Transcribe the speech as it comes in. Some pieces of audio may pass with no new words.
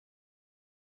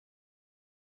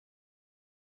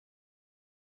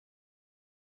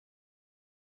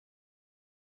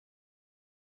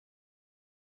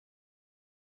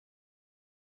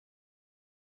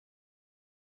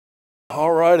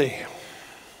All righty.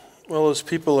 Well, as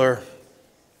people are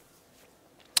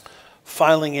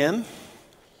filing in,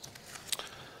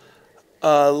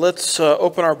 let's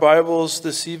open our Bibles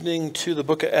this evening to the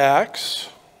book of Acts,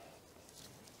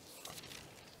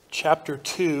 chapter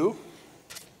 2.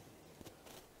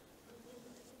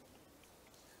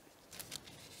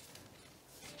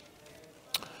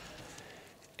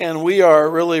 And we are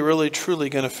really, truly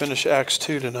going to finish Acts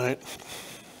 2 tonight.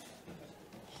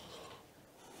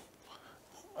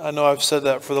 I know I've said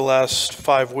that for the last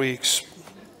 5 weeks.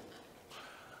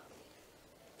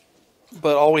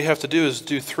 But all we have to do is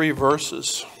do 3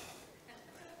 verses.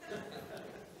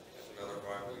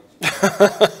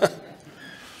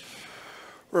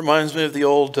 Reminds me of the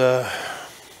old, can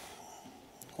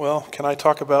I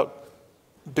talk about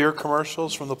beer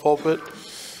commercials from the pulpit?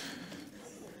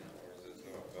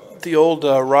 The old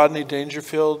Rodney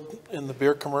Dangerfield in the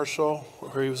beer commercial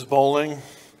where he was bowling.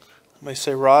 And they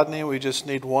say, Rodney, we just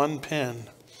need 1 pin.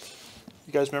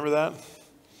 You guys remember that?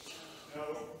 No.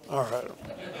 All right.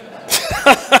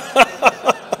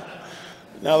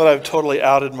 Now that I've totally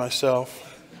outed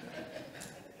myself.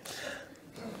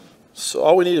 So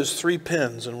all we need is 3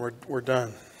 pins and we're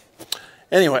done.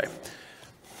 Anyway,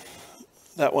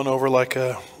 that went over like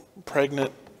a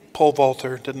pregnant pole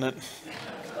vaulter, didn't it?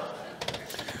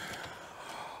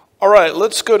 All right,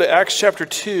 let's go to Acts chapter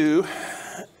 2,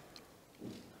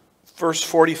 verse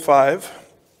 45.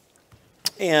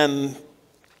 And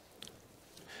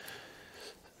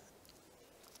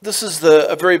this is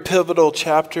a very pivotal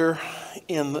chapter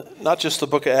in not just the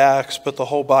book of Acts, but the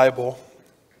whole Bible.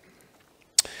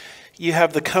 You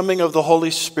have the coming of the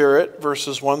Holy Spirit,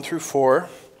 verses 1 through 4.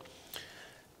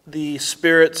 The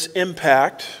Spirit's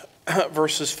impact,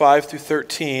 verses 5 through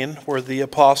 13, where the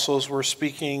apostles were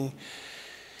speaking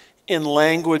in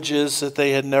languages that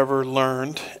they had never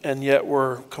learned and yet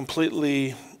were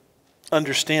completely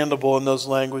understandable in those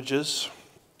languages.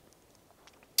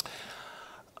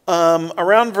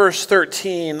 Around verse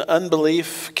 13,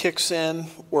 unbelief kicks in,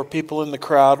 where people in the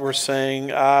crowd were saying,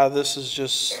 this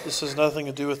has nothing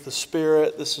to do with the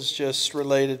Spirit. This is just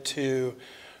related to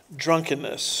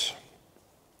drunkenness.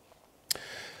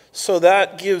 So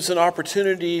that gives an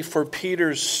opportunity for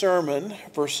Peter's sermon,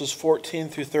 verses 14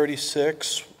 through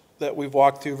 36, that we've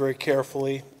walked through very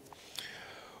carefully,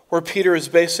 where Peter is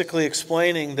basically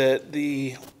explaining that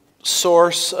the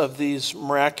source of these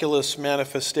miraculous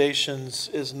manifestations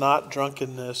is not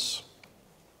drunkenness,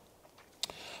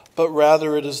 but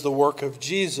rather it is the work of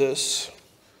Jesus,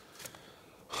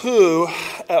 who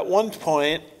at one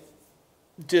point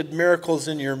did miracles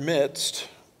in your midst,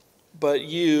 but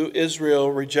you,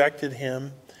 Israel, rejected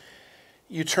him.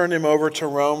 You turned him over to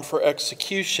Rome for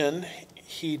execution.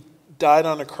 He died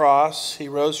on a cross. He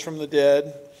rose from the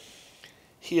dead.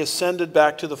 He ascended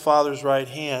back to the Father's right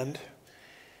hand.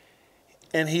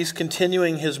 And he's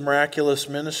continuing his miraculous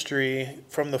ministry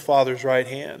from the Father's right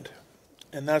hand.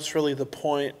 And that's really the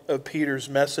point of Peter's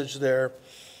message there.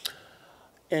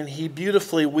 And he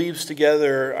beautifully weaves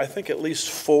together, I think, at least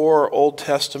 4 Old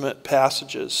Testament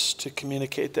passages to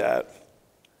communicate that.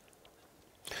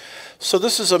 So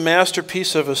this is a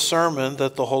masterpiece of a sermon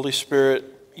that the Holy Spirit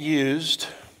used.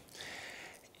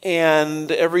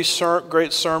 And every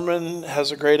great sermon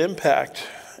has a great impact.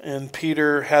 And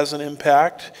Peter has an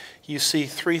impact. You see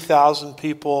 3,000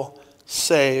 people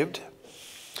saved.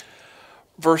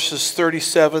 Verses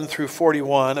 37 through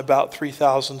 41, about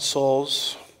 3,000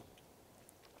 souls.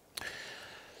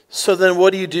 So then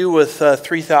what do you do with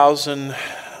 3,000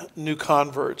 new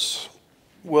converts?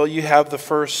 Well, you have the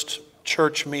first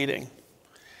church meeting.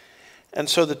 And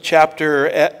so the chapter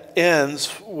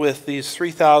ends with these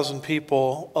 3,000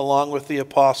 people along with the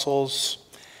apostles,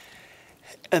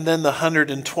 and then the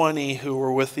 120 who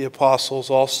were with the apostles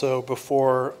also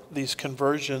before these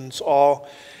conversions, all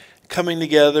coming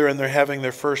together, and they're having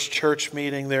their first church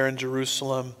meeting there in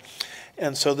Jerusalem.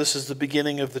 And so this is the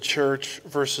beginning of the church,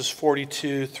 verses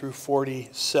 42 through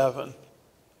 47.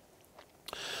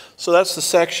 So that's the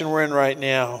section we're in right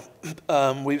now.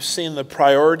 We've seen the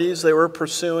priorities they were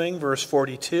pursuing, verse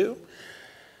 42.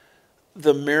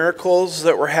 The miracles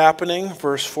that were happening,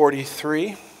 verse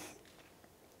 43.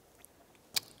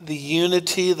 The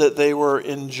unity that they were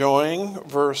enjoying,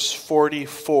 verse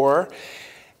 44.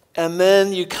 And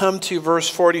then you come to verse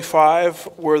 45,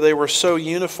 where they were so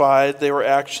unified, they were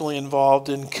actually involved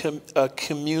in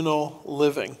communal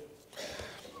living.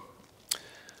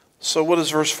 So what does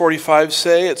verse 45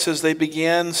 say? It says, they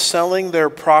began selling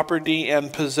their property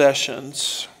and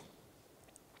possessions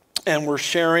and were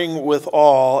sharing with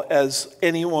all as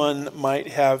anyone might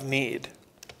have need.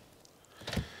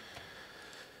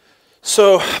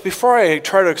 So before I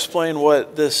try to explain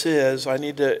what this is, I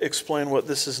need to explain what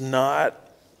this is not.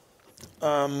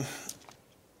 As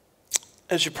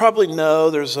you probably know,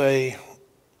 there's a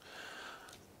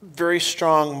very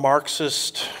strong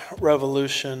Marxist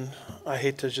revolution, I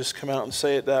hate to just come out and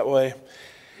say it that way,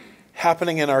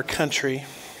 happening in our country.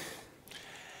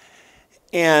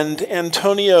 And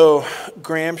Antonio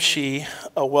Gramsci,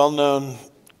 a well-known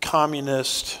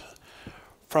communist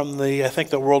from I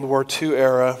think the World War II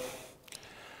era,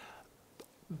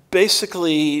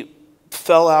 basically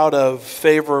fell out of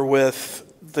favor with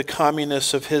the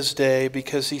communists of his day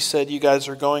because he said, you guys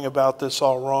are going about this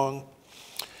all wrong.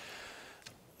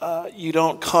 You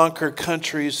don't conquer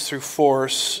countries through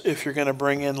force if you're going to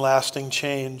bring in lasting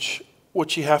change.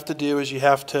 What you have to do is you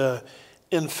have to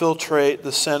infiltrate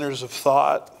the centers of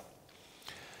thought.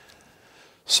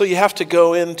 So you have to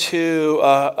go into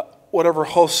whatever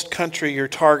host country you're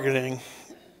targeting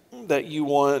that you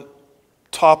want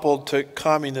toppled to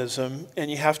communism,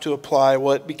 and you have to apply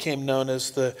what became known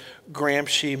as the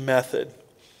Gramsci method.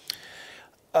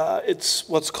 It's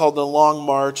what's called the long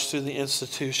march through the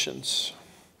institutions.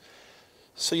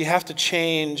 So you have to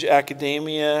change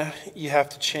academia, you have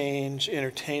to change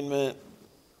entertainment,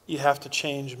 you have to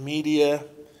change media,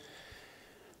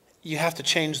 you have to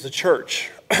change the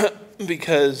church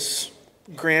because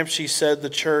Gramsci said the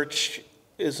church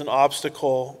is an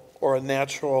obstacle or a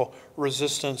natural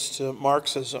resistance to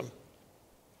Marxism.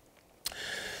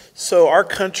 So our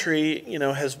country,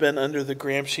 has been under the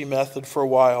Gramsci method for a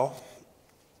while,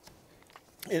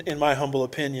 in my humble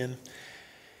opinion.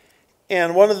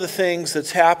 And one of the things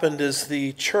that's happened is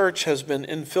the church has been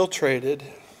infiltrated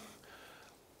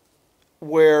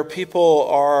where people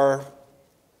are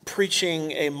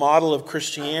preaching a model of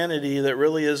Christianity that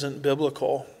really isn't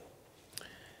biblical.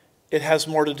 It has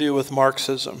more to do with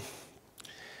Marxism.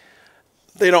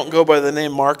 They don't go by the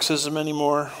name Marxism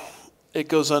anymore. It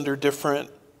goes under different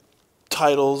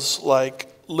titles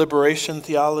like liberation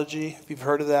theology, if you've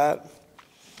heard of that.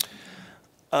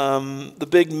 The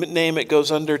big name it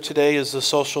goes under today is the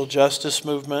social justice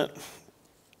movement.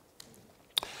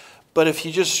 But if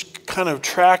you just kind of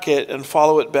track it and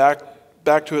follow it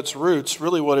back to its roots,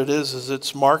 really what it is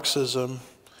it's Marxism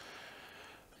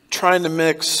trying to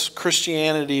mix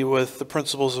Christianity with the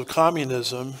principles of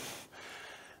communism,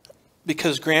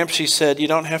 because Gramsci said you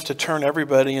don't have to turn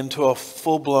everybody into a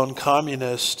full-blown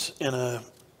communist in a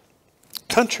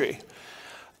country.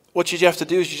 What you have to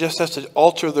do is you just have to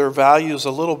alter their values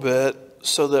a little bit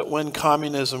so that when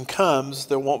communism comes,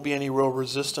 there won't be any real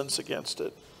resistance against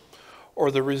it,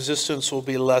 or the resistance will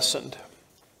be lessened.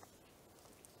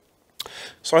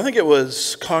 So I think it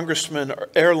was Congressman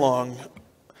Erlang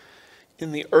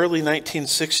in the early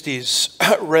 1960s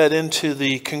read into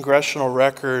the congressional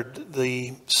record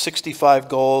the 65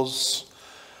 goals,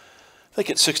 I think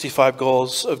it's 65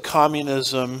 goals of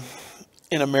communism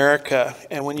in America.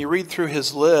 And when you read through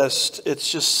his list,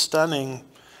 it's just stunning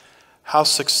how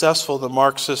successful the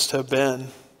Marxists have been.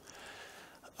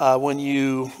 When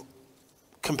you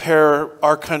compare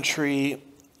our country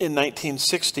in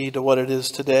 1960 to what it is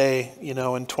today, in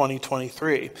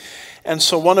 2023. And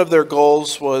so one of their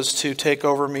goals was to take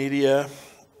over media.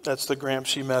 That's the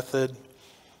Gramsci method.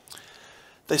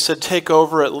 They said take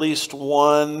over at least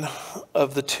one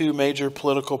of the two major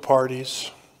political parties.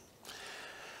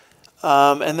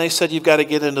 And they said you've got to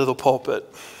get into the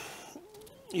pulpit.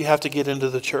 You have to get into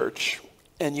the church.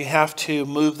 And you have to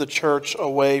move the church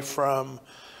away from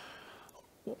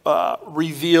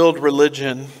revealed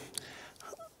religion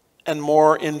and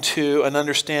more into an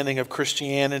understanding of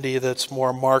Christianity that's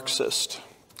more Marxist.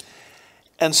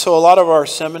 And so a lot of our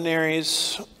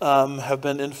seminaries have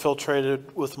been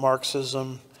infiltrated with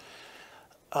Marxism.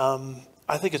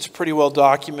 I think it's pretty well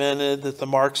documented that the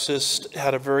Marxists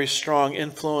had a very strong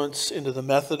influence into the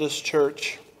Methodist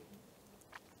Church.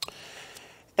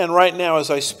 And right now,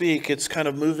 as I speak, it's kind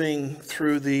of moving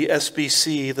through the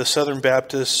SBC, the Southern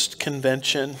Baptist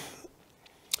Convention,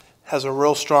 has a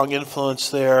real strong influence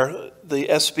there. The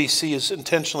SBC is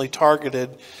intentionally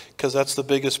targeted because that's the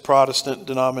biggest Protestant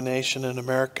denomination in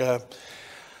America.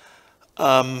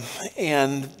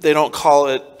 And they don't call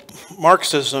it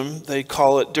Marxism, they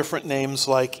call it different names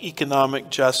like economic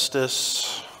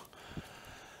justice.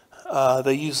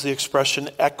 They use the expression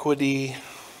equity.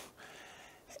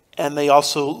 And they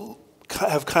also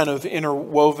have kind of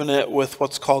interwoven it with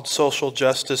what's called social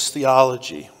justice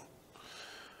theology,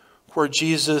 where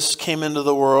Jesus came into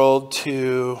the world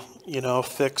to,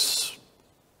 fix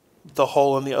the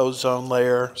hole in the ozone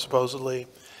layer, supposedly.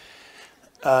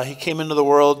 He came into the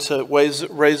world to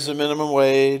raise the minimum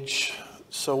wage,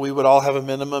 so we would all have a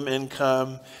minimum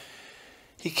income.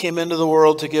 He came into the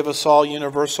world to give us all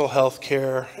universal health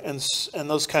care and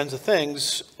those kinds of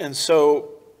things. And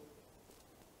so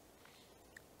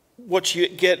what you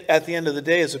get at the end of the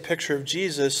day is a picture of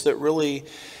Jesus that really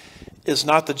is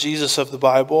not the Jesus of the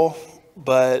Bible,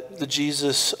 but the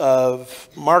Jesus of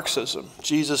Marxism.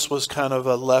 Jesus was kind of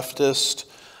a leftist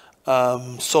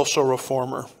social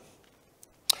reformer.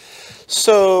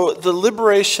 So the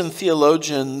liberation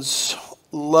theologians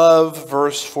love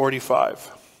verse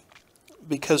 45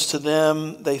 because to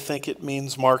them they think it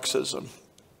means Marxism.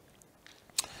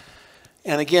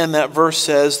 And again, that verse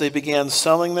says they began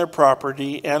selling their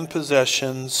property and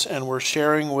possessions and were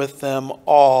sharing with them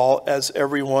all as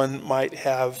everyone might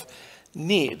have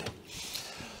need.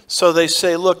 So they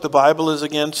say, look, the Bible is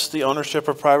against the ownership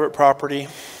of private property.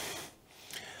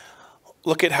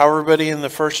 Look at how everybody in the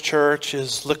first church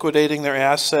is liquidating their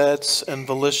assets and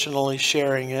volitionally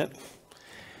sharing it.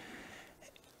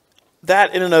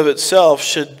 That in and of itself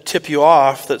should tip you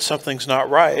off that something's not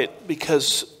right,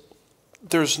 because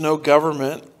there's no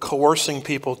government coercing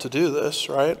people to do this,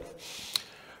 right?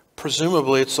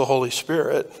 Presumably it's the Holy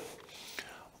Spirit.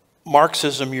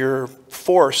 Marxism, you're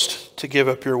forced to give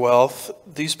up your wealth.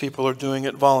 These people are doing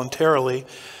it voluntarily.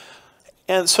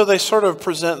 And so they sort of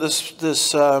present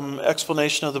this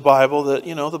explanation of the Bible that,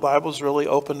 the Bible's really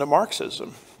open to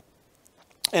Marxism.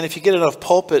 And if you get enough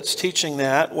pulpits teaching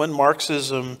that, when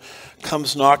Marxism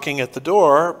comes knocking at the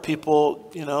door, people,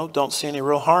 don't see any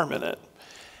real harm in it.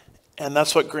 And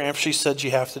that's what Gramsci said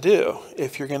you have to do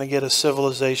if you're going to get a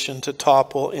civilization to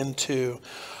topple into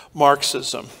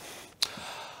Marxism.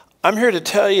 I'm here to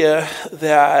tell you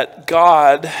that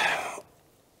God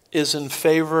is in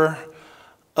favor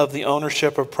of the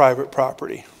ownership of private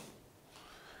property.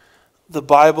 The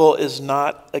Bible is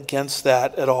not against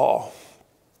that at all.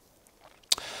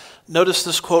 Notice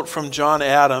this quote from John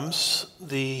Adams,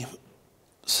 the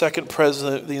second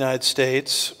president of the United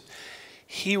States.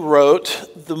 He wrote,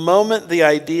 "The moment the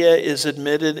idea is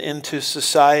admitted into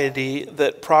society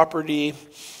that property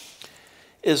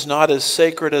is not as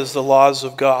sacred as the laws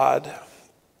of God,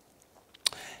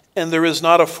 and there is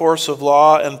not a force of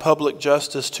law and public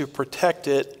justice to protect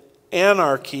it,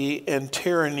 anarchy and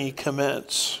tyranny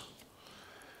commence."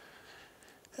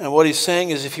 And what he's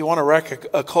saying is, if you want to wreck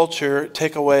a culture,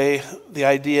 take away the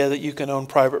idea that you can own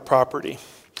private property.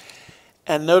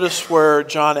 And notice where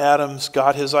John Adams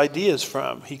got his ideas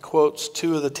from. He quotes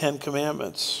 2 of the 10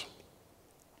 commandments.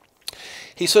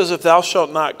 He says, "If thou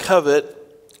shalt not covet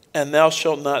and thou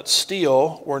shalt not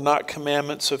steal were not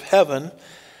commandments of heaven,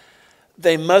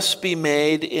 they must be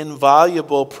made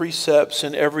invaluable precepts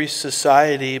in every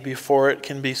society before it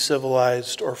can be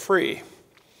civilized or free."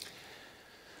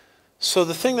 So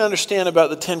the thing to understand about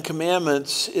the 10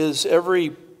 commandments is every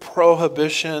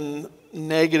prohibition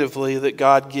negatively that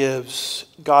God gives,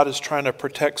 God is trying to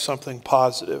protect something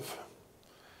positive.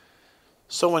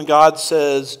 So when God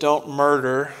says don't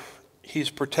murder,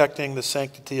 he's protecting the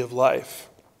sanctity of life.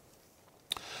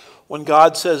 When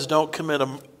God says don't commit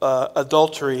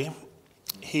adultery,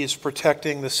 he's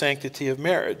protecting the sanctity of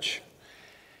marriage.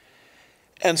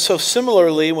 And so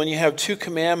similarly, when you have 2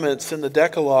 commandments in the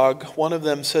Decalogue, one of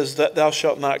them says that thou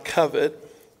shalt not covet,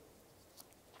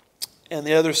 and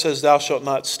the other says thou shalt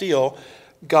not steal,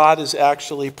 God is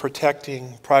actually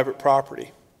protecting private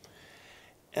property.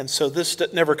 And so this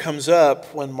never comes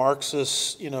up when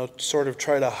Marxists, sort of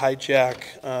try to hijack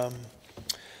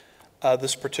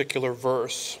this particular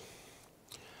verse.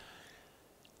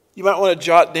 You might want to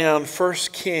jot down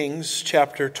 1 Kings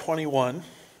chapter 21.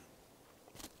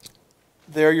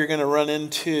 There you're going to run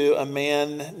into a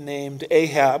man named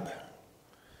Ahab,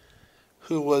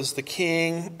 who was the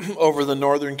king over the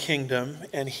northern kingdom,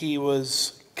 and he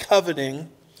was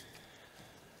coveting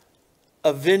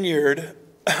a vineyard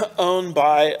owned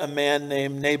by a man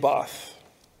named Naboth.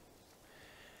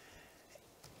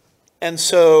 And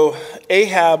so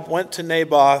Ahab went to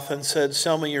Naboth and said,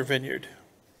 "Sell me your vineyard."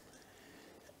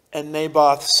 And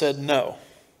Naboth said no.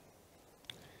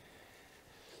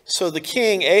 So the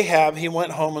king, Ahab, he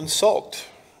went home and sulked.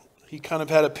 He kind of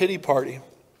had a pity party.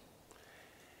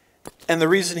 And the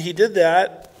reason he did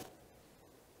that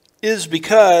is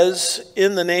because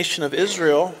in the nation of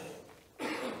Israel,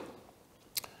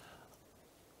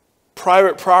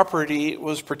 private property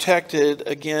was protected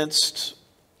against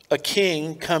a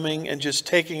king coming and just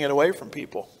taking it away from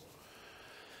people.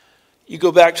 You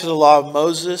go back to the law of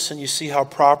Moses and you see how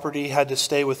property had to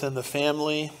stay within the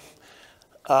family.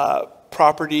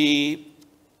 Property,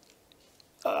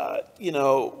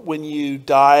 when you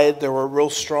died, there were real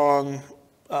strong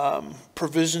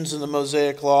provisions in the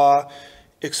Mosaic Law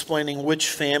explaining which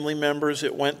family members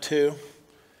it went to.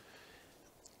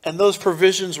 And those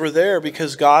provisions were there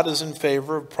because God is in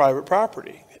favor of private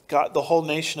property. God, the whole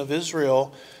nation of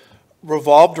Israel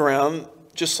revolved around,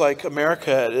 just like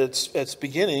America at its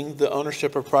beginning, the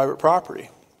ownership of private property.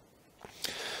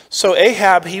 So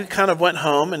Ahab, he kind of went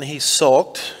home and he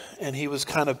sulked, and he was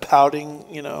kind of pouting,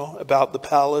 about the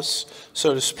palace,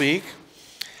 so to speak,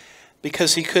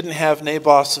 because he couldn't have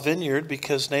Naboth's vineyard,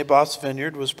 because Naboth's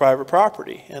vineyard was private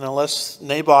property. And unless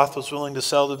Naboth was willing to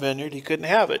sell the vineyard, he couldn't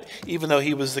have it, even though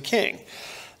he was the king.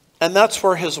 And that's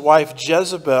where his wife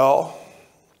Jezebel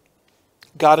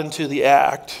got into the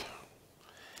act.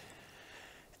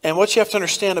 And what you have to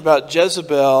understand about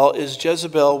Jezebel is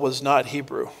Jezebel was not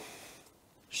Hebrew.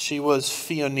 She was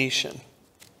Phoenician.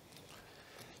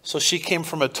 So she came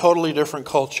from a totally different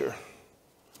culture.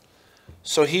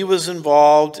 So he was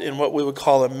involved in what we would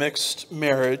call a mixed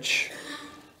marriage,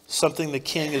 something the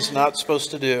king is not supposed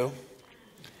to do.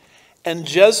 And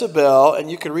Jezebel,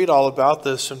 and you can read all about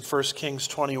this in 1 Kings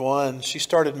 21, she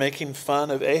started making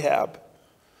fun of Ahab.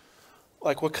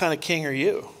 Like, what kind of king are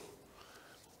you?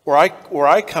 Where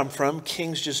I come from,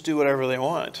 kings just do whatever they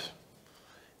want.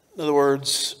 In other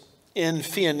words, in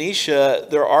Phoenicia,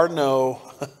 there are no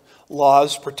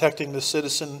laws protecting the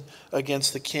citizen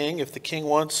against the king. If the king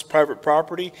wants private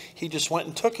property, he just went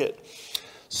and took it.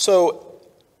 So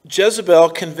Jezebel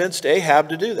convinced Ahab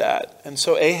to do that. And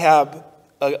so Ahab,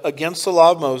 against the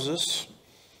law of Moses,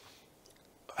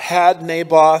 had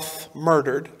Naboth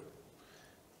murdered.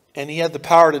 And he had the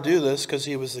power to do this because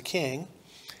he was the king.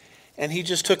 And he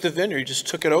just took the vineyard, he just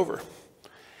took it over.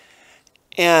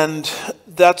 And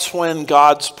that's when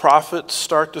God's prophets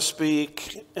start to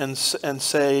speak and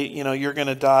say, you're going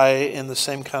to die in the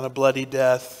same kind of bloody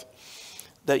death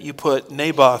that you put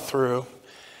Naboth through.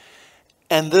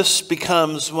 And this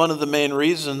becomes one of the main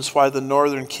reasons why the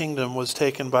northern kingdom was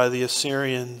taken by the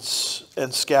Assyrians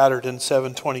and scattered in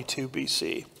 722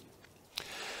 BC.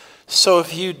 So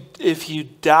if you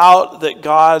doubt that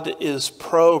God is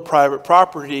pro-private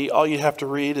property, all you'd have to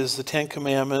read is the Ten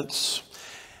Commandments.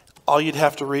 All you'd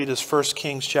have to read is 1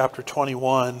 Kings chapter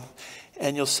 21,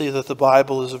 and you'll see that the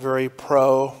Bible is a very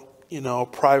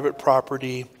private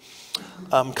property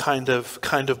kind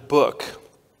of book.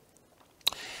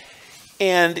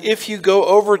 And if you go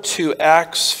over to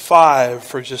Acts 5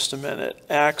 for just a minute,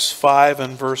 Acts 5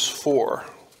 and verse 4.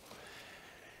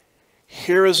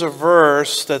 Here is a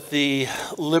verse that the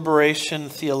liberation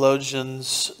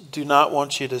theologians do not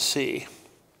want you to see.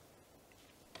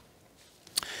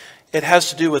 It has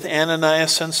to do with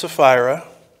Ananias and Sapphira,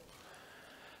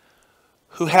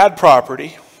 who had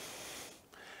property.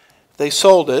 They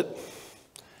sold it,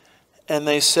 and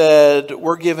they said,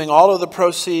 we're giving all of the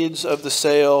proceeds of the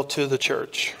sale to the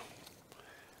church.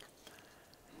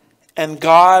 And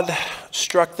God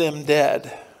struck them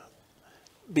dead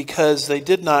because they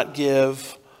did not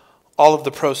give all of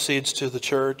the proceeds to the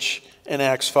church in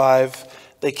Acts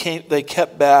 5. They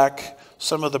kept back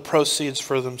some of the proceeds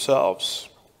for themselves.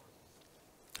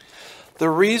 The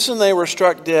reason they were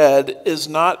struck dead is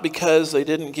not because they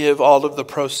didn't give all of the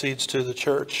proceeds to the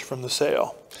church from the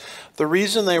sale. The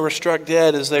reason they were struck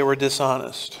dead is they were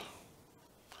dishonest.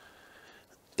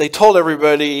 They told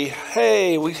everybody,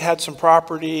 hey, we had some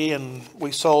property and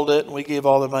we sold it and we gave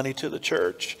all the money to the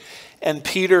church. And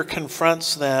Peter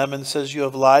confronts them and says, you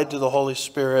have lied to the Holy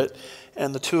Spirit.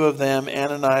 And the two of them,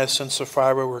 Ananias and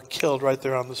Sapphira, were killed right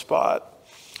there on the spot.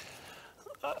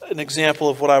 An example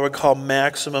of what I would call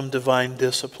maximum divine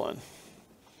discipline.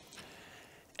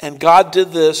 And God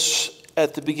did this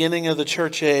at the beginning of the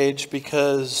church age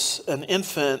because an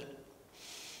infant,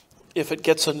 if it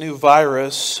gets a new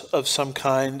virus of some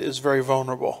kind, is very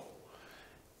vulnerable.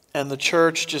 And the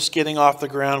church just getting off the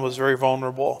ground was very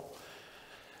vulnerable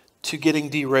to getting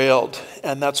derailed.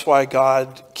 And that's why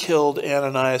God killed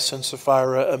Ananias and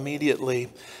Sapphira immediately.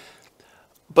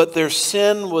 But their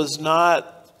sin was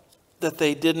not that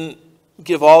they didn't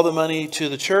give all the money to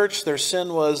the church. Their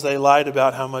sin was they lied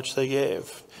about how much they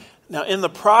gave. Now, in the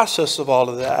process of all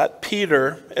of that,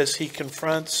 Peter, as he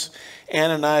confronts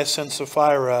Ananias and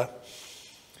Sapphira,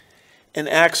 in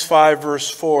Acts 5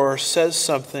 verse 4, says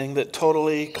something that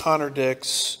totally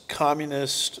contradicts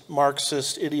communist,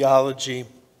 Marxist ideology.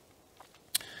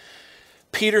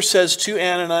 Peter says to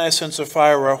Ananias and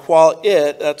Sapphira, while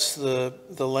it, that's the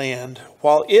land,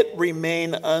 while it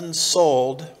remained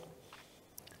unsold,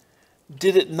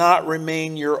 did it not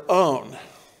remain your own?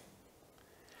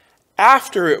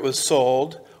 After it was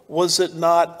sold, was it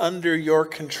not under your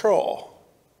control?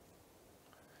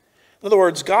 In other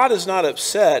words, God is not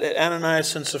upset at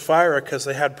Ananias and Sapphira because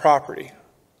they had property.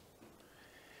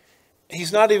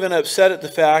 He's not even upset at the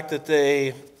fact that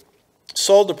they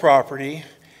sold the property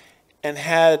and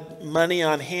had money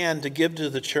on hand to give to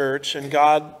the church, and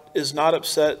God is not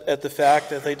upset at the fact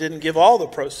that they didn't give all the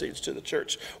proceeds to the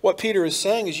church. What Peter is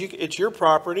saying is it's your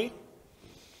property.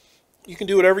 You can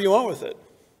do whatever you want with it.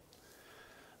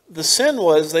 The sin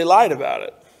was they lied about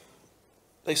it.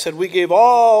 They said, we gave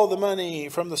all the money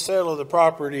from the sale of the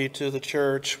property to the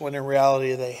church, when in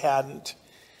reality they hadn't.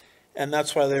 And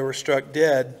that's why they were struck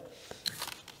dead.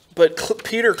 But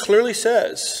Peter clearly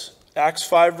says, Acts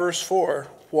 5 verse 4,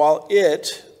 while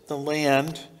it, the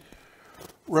land,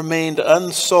 remained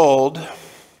unsold,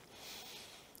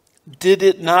 did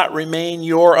it not remain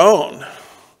your own?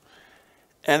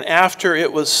 And after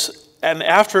it was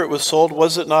sold,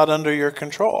 was it not under your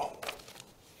control?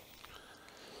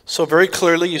 So very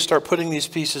clearly you start putting these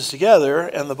pieces together,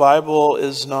 and the Bible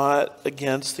is not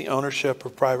against the ownership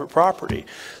of private property.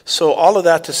 So all of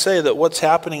that to say that what's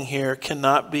happening here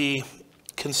cannot be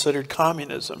considered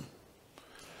communism.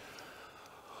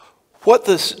 What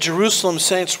the Jerusalem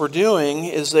saints were doing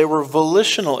is they were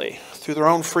volitionally, through their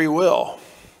own free will,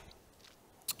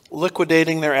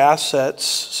 liquidating their assets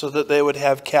so that they would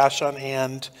have cash on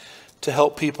hand to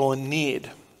help people in need.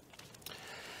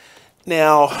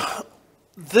 Now,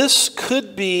 this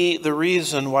could be the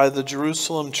reason why the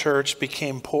Jerusalem church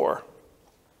became poor.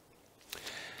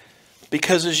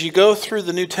 Because as you go through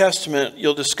the New Testament,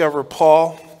 you'll discover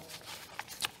Paul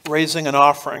raising an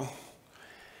offering.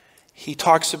 He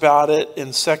talks about it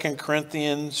in 2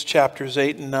 Corinthians chapters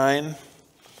 8 and 9.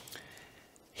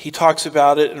 He talks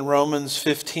about it in Romans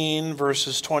 15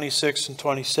 verses 26 and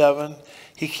 27.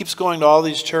 He keeps going to all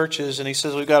these churches and he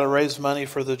says we've got to raise money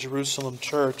for the Jerusalem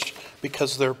church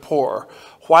because they're poor.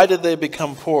 Why did they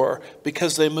become poor?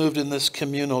 Because they moved in this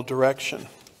communal direction.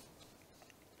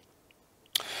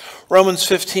 Romans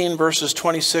 15 verses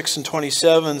 26 and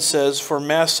 27 says, for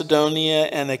Macedonia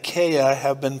and Achaia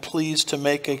have been pleased to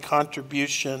make a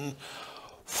contribution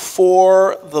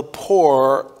for the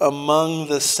poor among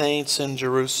the saints in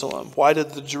Jerusalem. Why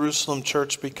did the Jerusalem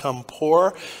church become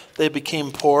poor? They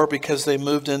became poor because they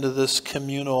moved into this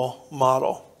communal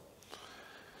model.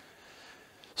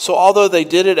 So although they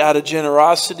did it out of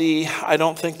generosity, I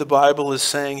don't think the Bible is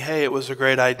saying, hey, it was a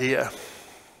great idea.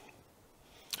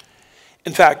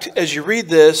 In fact, as you read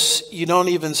this, you don't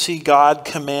even see God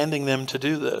commanding them to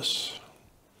do this.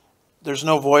 There's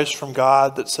no voice from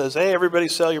God that says, hey, everybody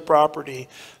sell your property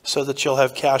so that you'll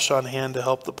have cash on hand to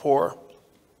help the poor.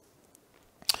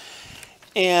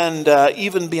 And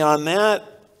even beyond that,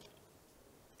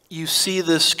 you see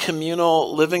this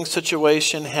communal living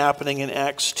situation happening in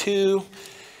Acts 2.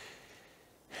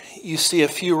 You see a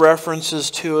few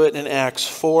references to it in Acts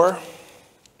 4.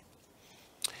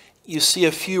 You see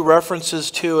a few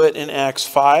references to it in Acts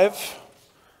 5.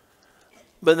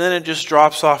 But then it just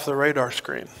drops off the radar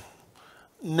screen.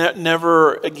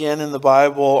 Never again in the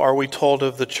Bible are we told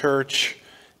of the church,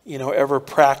 ever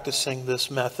practicing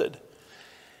this method.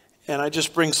 And I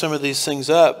just bring some of these things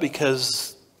up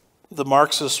because the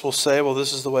Marxists will say, well,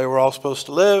 this is the way we're all supposed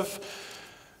to live.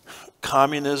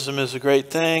 Communism is a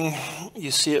great thing. You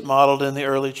see it modeled in the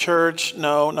early church.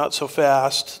 No, not so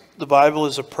fast. The Bible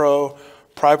is a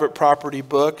pro-private property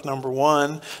book, number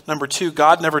one. Number two,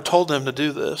 God never told them to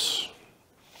do this.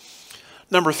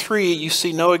 Number three, you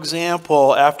see no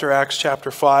example after Acts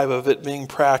chapter 5 of it being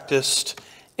practiced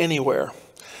anywhere.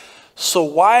 So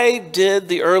why did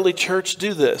the early church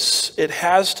do this? It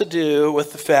has to do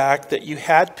with the fact that you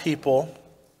had people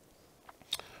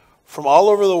from all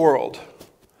over the world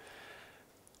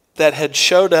that had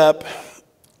showed up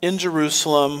in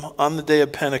Jerusalem on the day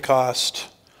of Pentecost.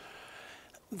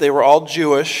 They were all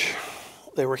Jewish.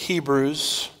 They were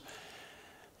Hebrews.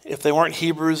 If they weren't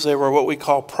Hebrews, they were what we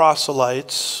call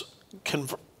proselytes,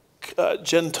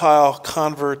 Gentile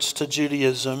converts to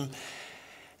Judaism.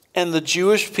 And the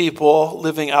Jewish people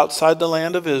living outside the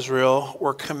land of Israel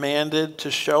were commanded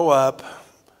to show up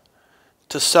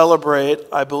to celebrate,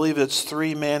 I believe it's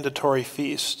 3 mandatory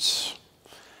feasts.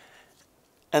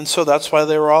 And so that's why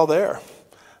they were all there.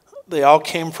 They all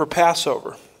came for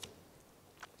Passover.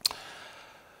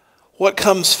 What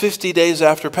comes 50 days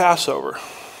after Passover?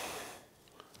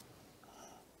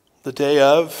 The day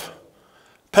of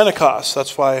Pentecost.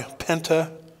 That's why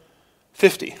Penta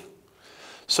 50.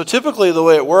 So typically the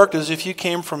way it worked is if you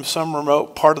came from some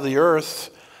remote part of the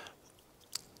earth,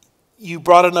 you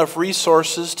brought enough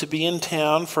resources to be in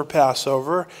town for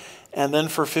Passover and then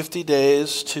for 50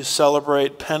 days to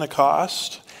celebrate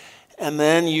Pentecost, and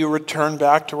then you return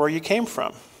back to where you came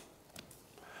from.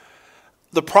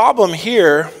 The problem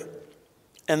here,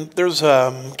 and there's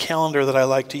a calendar that I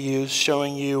like to use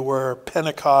showing you where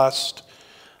Pentecost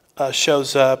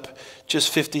shows up just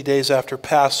 50 days after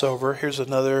Passover. Here's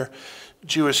another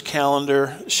Jewish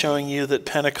calendar, showing you that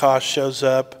Pentecost shows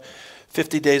up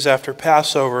 50 days after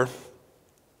Passover.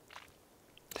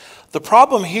 The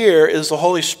problem here is the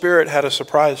Holy Spirit had a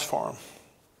surprise for him.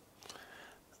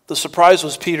 The surprise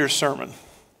was Peter's sermon.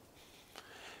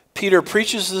 Peter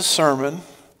preaches this sermon.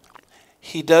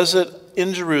 He does it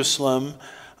in Jerusalem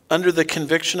under the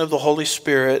conviction of the Holy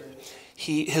Spirit.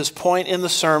 His point in the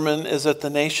sermon is that the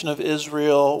nation of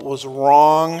Israel was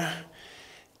wrong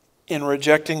in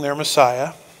rejecting their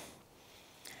Messiah.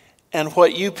 And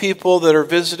what you people that are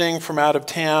visiting from out of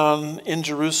town in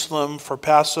Jerusalem for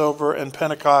Passover and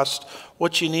Pentecost,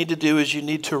 what you need to do is you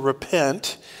need to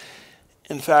repent.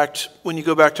 In fact, when you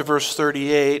go back to verse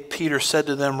 38, Peter said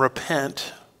to them,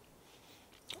 repent.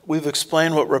 We've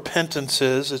explained what repentance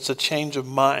is. It's a change of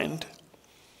mind.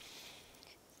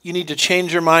 You need to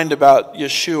change your mind about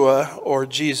Yeshua or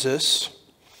Jesus.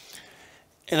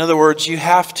 In other words, you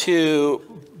have to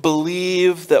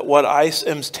believe that what I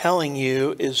am telling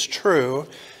you is true,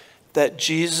 that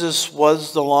Jesus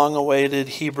was the long-awaited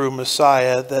Hebrew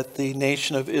Messiah that the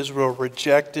nation of Israel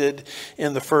rejected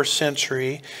in the first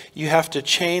century. You have to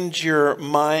change your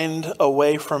mind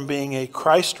away from being a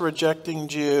Christ-rejecting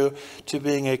Jew to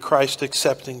being a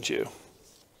Christ-accepting Jew.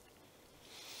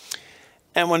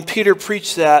 And when Peter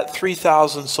preached that,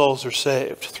 3,000 souls are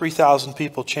saved. 3,000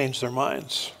 people changed their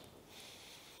minds.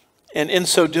 And in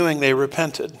so doing, they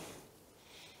repented.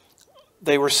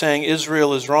 They were saying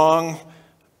Israel is wrong,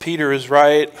 Peter is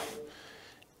right.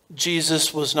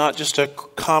 Jesus was not just a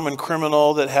common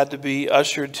criminal that had to be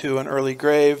ushered to an early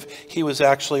grave. He was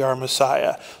actually our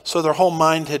Messiah. So their whole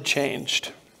mind had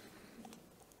changed.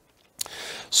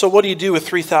 So what do you do with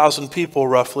 3,000 people,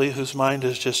 roughly, whose mind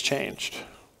has just changed?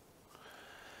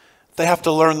 They have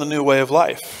to learn the new way of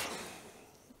life,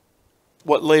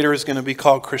 what later is going to be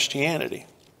called Christianity.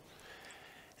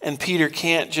 And Peter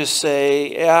can't just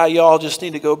say, yeah, y'all just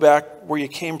need to go back where you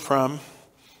came from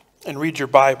and read your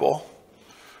Bible.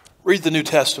 Read the New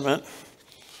Testament.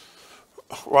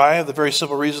 Why? The very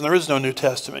simple reason there is no New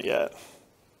Testament yet.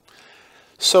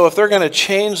 So if they're going to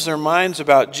change their minds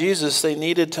about Jesus, they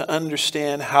needed to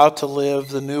understand how to live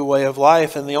the new way of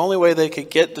life. And the only way they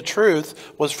could get the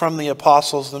truth was from the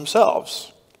apostles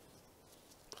themselves.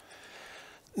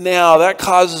 Now, that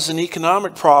causes an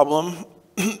economic problem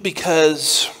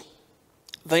because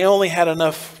they only had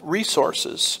enough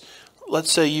resources.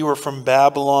 Let's say you were from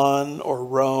Babylon or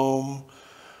Rome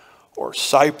or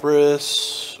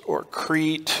Cyprus or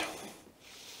Crete.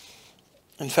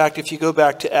 In fact, if you go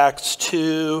back to Acts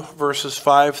 2, verses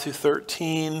 5 through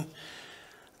 13,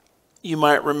 you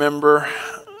might remember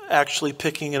actually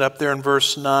picking it up there in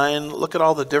verse 9. Look at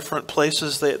all the different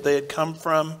places they had come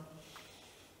from.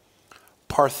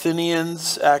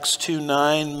 Parthians, Acts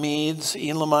 2:9, Medes,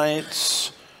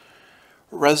 Elamites,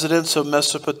 residents of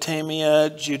Mesopotamia,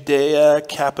 Judea,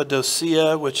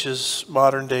 Cappadocia, which is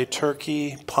modern-day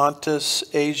Turkey, Pontus,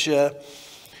 Asia,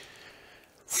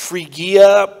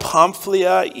 Phrygia,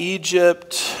 Pamphylia,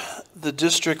 Egypt, the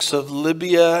districts of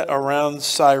Libya around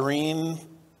Cyrene,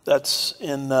 that's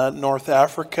in North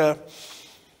Africa,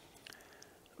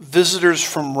 visitors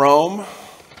from Rome.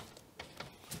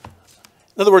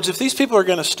 In other words, if these people are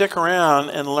going to stick around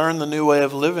and learn the new way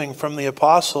of living from the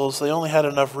apostles, they only had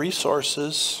enough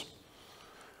resources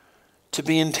to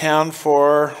be in town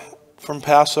from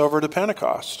Passover to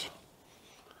Pentecost.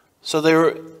 So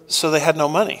they had no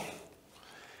money.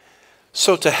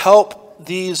 So to help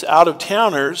these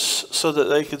out-of-towners so that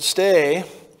they could stay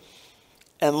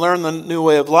and learn the new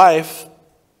way of life,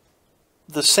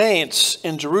 the saints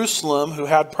in Jerusalem who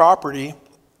had property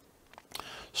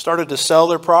started to sell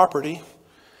their property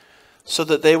so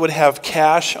that they would have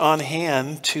cash on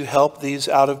hand to help these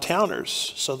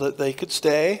out-of-towners so that they could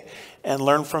stay and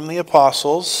learn from the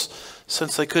apostles,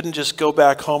 since they couldn't just go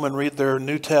back home and read their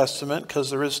New Testament because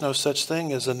there is no such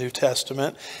thing as a New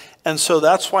Testament. And so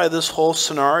that's why this whole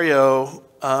scenario,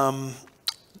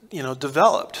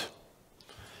 developed.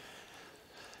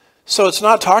 So it's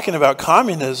not talking about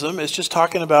communism. It's just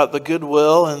talking about the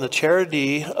goodwill and the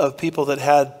charity of people that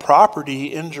had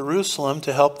property in Jerusalem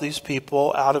to help these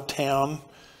people out of town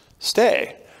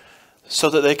stay so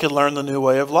that they could learn the new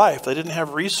way of life. They didn't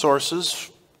have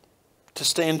resources to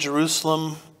stay in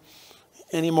Jerusalem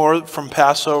anymore from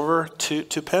Passover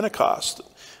to Pentecost.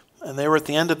 And they were at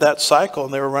the end of that cycle,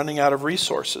 and they were running out of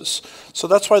resources. So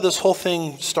that's why this whole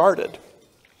thing started.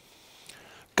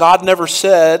 God never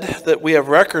said that we have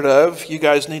record of, you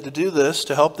guys need to do this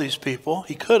to help these people.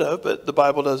 He could have, but the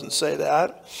Bible doesn't say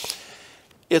that.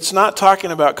 It's not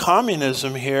talking about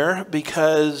communism here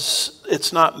because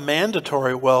it's not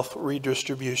mandatory wealth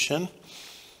redistribution.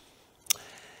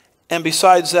 And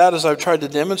besides that, as I've tried to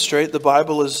demonstrate, the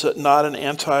Bible is not an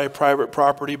anti-private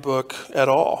property book at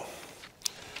all.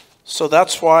 So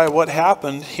that's why what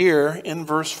happened here in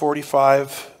verse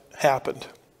 45 happened.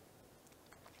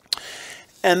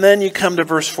 And then you come to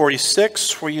verse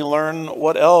 46, where you learn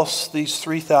what else these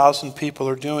 3,000 people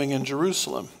are doing in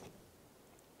Jerusalem.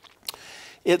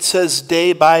 It says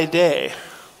day by day.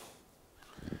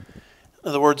 In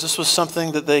other words, this was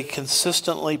something that they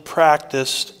consistently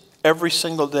practiced every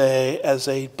single day as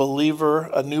a believer,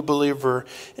 a new believer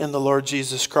in the Lord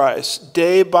Jesus Christ.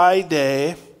 Day by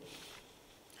day,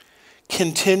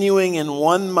 continuing in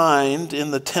one mind in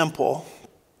the temple,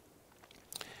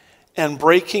 and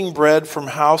breaking bread from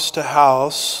house to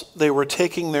house, they were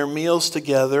taking their meals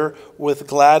together with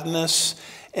gladness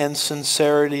and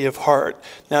sincerity of heart.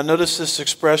 Now notice this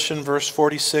expression, verse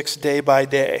 46, day by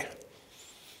day.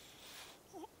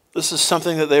 This is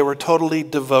something that they were totally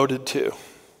devoted to.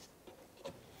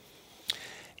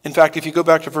 In fact, if you go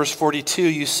back to verse 42,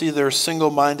 you see their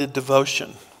single-minded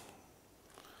devotion.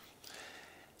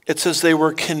 It says they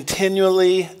were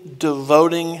continually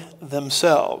devoting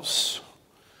themselves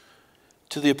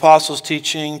to the apostles'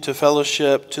 teaching, to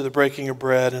fellowship, to the breaking of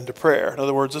bread, and to prayer. In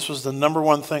other words, this was the number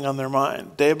one thing on their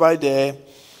mind. Day by day,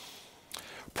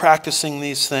 practicing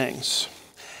these things.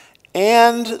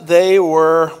 And they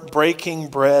were breaking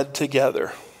bread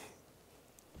together.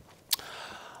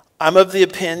 I'm of the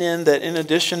opinion that in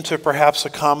addition to perhaps a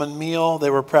common meal, they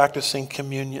were practicing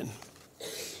communion.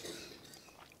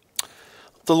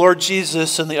 The Lord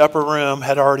Jesus in the upper room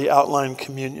had already outlined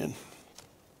communion.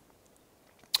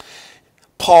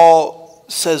 Paul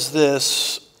says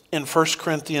this in 1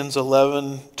 Corinthians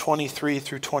 11:23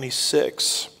 through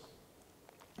 26.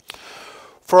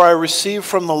 For I received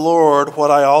from the Lord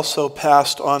what I also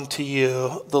passed on to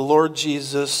you. The Lord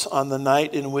Jesus, on the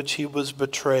night in which he was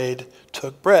betrayed,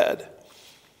 took bread.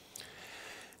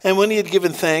 And when he had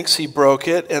given thanks, he broke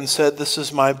it and said, "This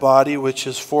is my body, which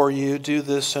is for you. Do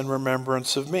this in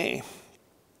remembrance of me."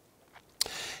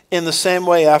 In the same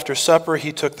way, after supper,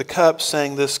 he took the cup,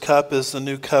 saying, "This cup is the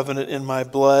new covenant in my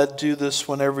blood. Do this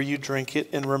whenever you drink it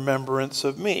in remembrance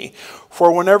of me.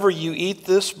 For whenever you eat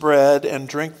this bread and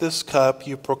drink this cup,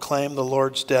 you proclaim the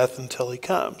Lord's death until he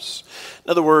comes."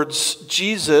 In other words,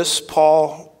 Jesus,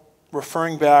 Paul,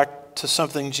 referring back to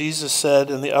something Jesus said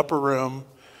in the upper room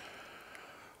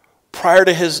prior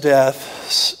to his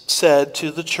death, said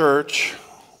to the church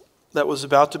that was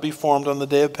about to be formed on the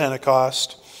day of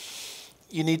Pentecost,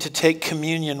 you need to take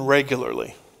communion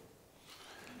regularly,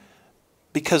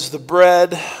 because the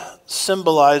bread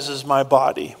symbolizes my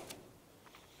body,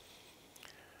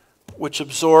 which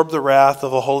absorbed the wrath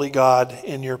of a holy God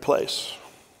in your place.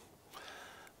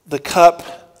 The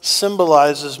cup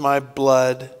symbolizes my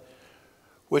blood,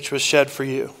 which was shed for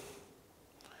you.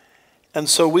 And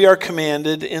so we are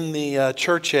commanded in the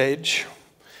church age,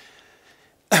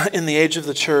 in the age of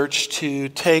the church, to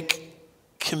take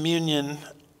communion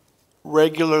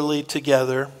regularly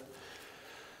together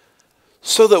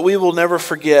so that we will never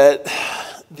forget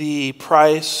the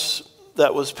price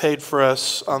that was paid for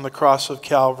us on the cross of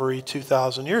Calvary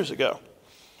 2,000 years ago.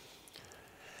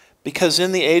 Because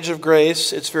in the age of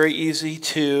grace, it's very easy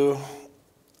to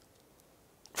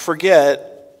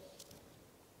forget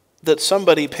that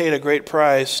somebody paid a great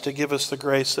price to give us the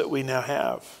grace that we now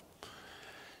have.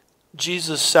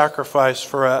 Jesus sacrificed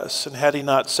for us, and had he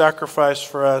not sacrificed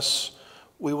for us,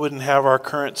 we wouldn't have our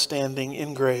current standing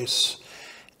in grace.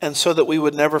 And so that we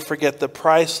would never forget the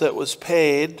price that was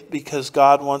paid, because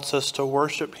God wants us to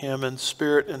worship him in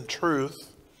spirit and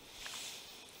truth.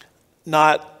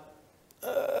 Not,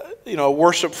 a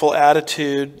worshipful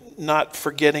attitude, not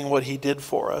forgetting what he did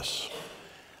for us.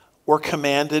 We're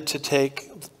commanded to take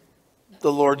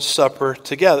the Lord's Supper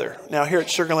together. Now here at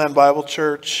Sugar Land Bible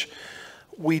Church,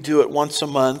 we do it once a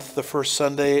month, the first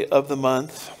Sunday of the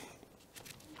month.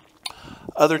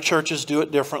 Other churches do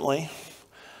it differently.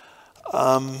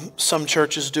 Some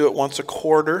churches do it once a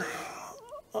quarter.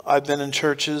 I've been in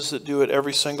churches that do it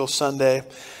every single Sunday.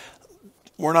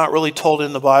 We're not really told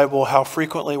in the Bible how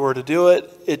frequently we're to do it.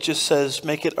 It just says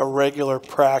make it a regular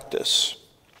practice.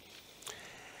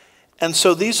 And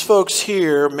so these folks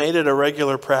here made it a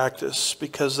regular practice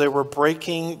because they were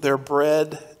breaking their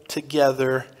bread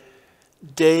together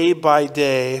day by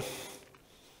day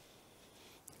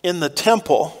in the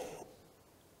temple.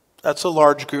 That's a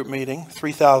large group meeting,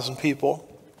 3,000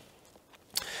 people.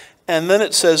 And then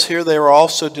it says here they were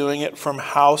also doing it from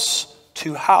house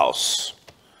to house.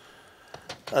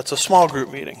 That's a small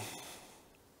group meeting.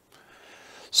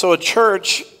 So a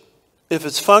church, if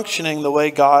it's functioning the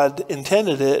way God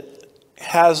intended it,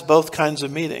 has both kinds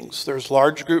of meetings. There's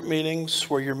large group meetings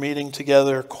where you're meeting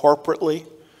together corporately.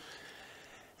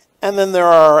 And then there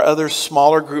are other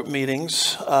smaller group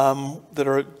meetings that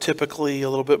are typically a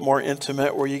little bit more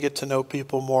intimate, where you get to know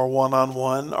people more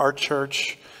one-on-one. Our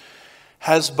church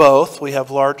has both. We have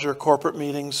larger corporate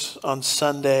meetings on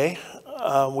Sunday.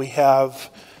 We have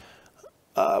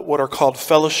what are called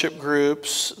fellowship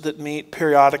groups that meet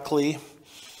periodically,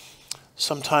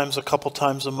 sometimes a couple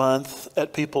times a month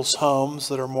at people's homes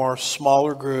that are more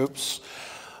smaller groups.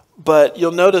 But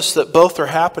you'll notice that both are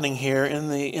happening here in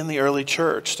the early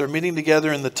church. They're meeting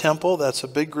together in the temple. That's a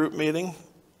big group meeting.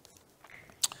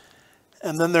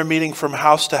 And then they're meeting from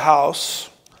house to house.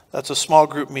 That's a small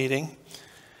group meeting.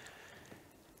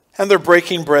 And they're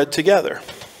breaking bread together.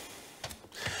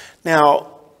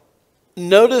 Now,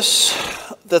 notice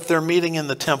that they're meeting in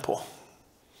the temple.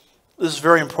 This is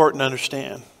very important to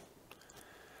understand.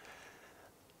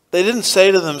 They didn't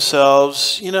say to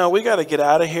themselves, we got to get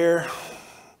out of here.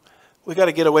 We got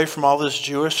to get away from all this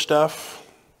Jewish stuff.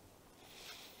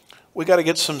 We got to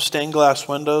get some stained glass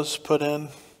windows put in.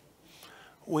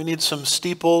 We need some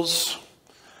steeples.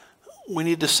 We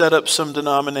need to set up some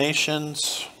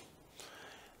denominations.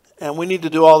 And we need to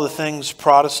do all the things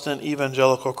Protestant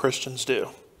evangelical Christians do,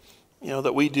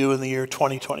 that we do in the year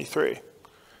 2023.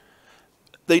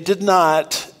 They did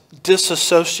not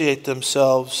disassociate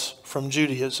themselves from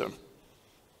Judaism.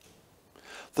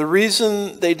 The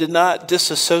reason they did not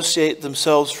disassociate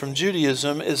themselves from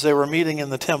Judaism is they were meeting in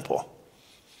the temple.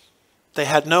 They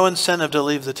had no incentive to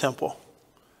leave the temple.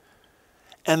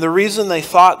 And the reason they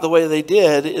thought the way they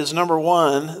did is, number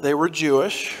one, they were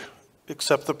Jewish,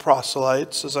 except the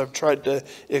proselytes, as I've tried to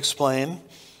explain.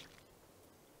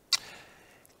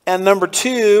 And number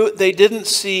two, they didn't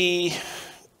see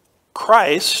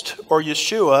Christ or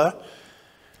Yeshua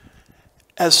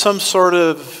as some sort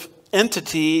of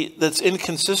entity that's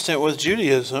inconsistent with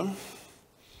Judaism.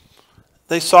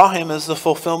 They saw him as the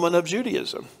fulfillment of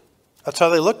Judaism. That's how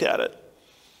they looked at it.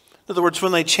 In other words,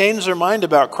 when they changed their mind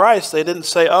about Christ, they didn't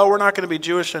say, we're not going to be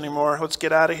Jewish anymore. Let's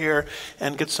get out of here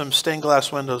and get some stained glass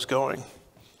windows going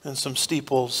and some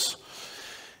steeples.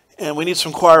 And we need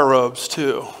some choir robes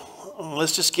too.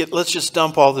 Let's just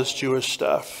dump all this Jewish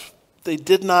stuff. They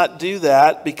did not do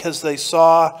that because they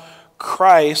saw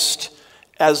Christ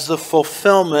as the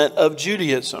fulfillment of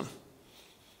Judaism.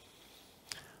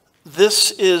 This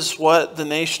is what the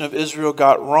nation of Israel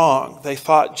got wrong. They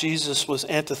thought Jesus was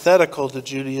antithetical to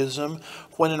Judaism,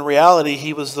 when in reality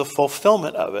he was the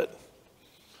fulfillment of it.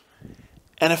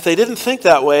 And if they didn't think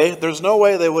that way, there's no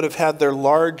way they would have had their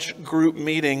large group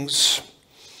meetings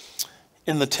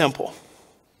in the temple.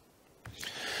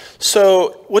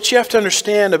 So what you have to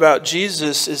understand about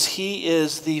Jesus is he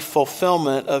is the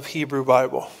fulfillment of Hebrew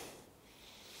Bible.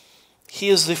 He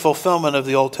is the fulfillment of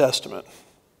the Old Testament.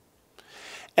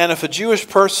 And if a Jewish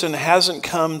person hasn't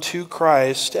come to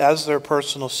Christ as their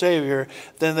personal Savior,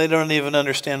 then they don't even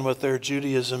understand what their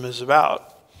Judaism is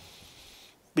about.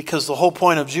 Because the whole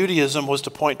point of Judaism was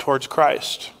to point towards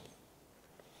Christ.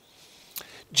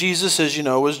 Jesus, as you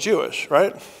know, was Jewish,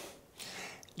 right?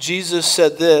 Jesus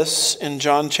said this in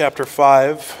John chapter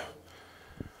 5,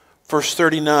 verse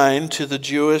 39, to the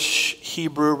Jewish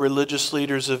Hebrew religious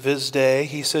leaders of his day.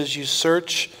 He says, "You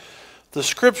search the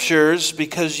scriptures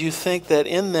because you think that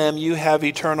in them you have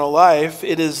eternal life.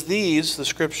 It is these, the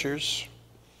scriptures,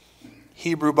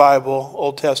 Hebrew Bible,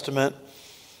 Old Testament,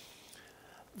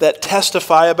 that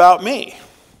testify about me."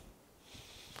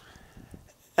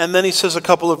 And then he says a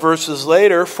couple of verses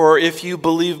later, "For if you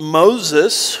believe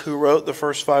Moses, who wrote the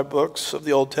first 5 books of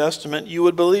the Old Testament, you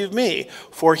would believe me.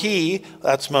 For he,"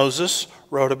 that's Moses,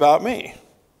 "wrote about me."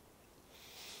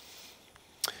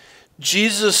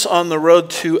 Jesus on the road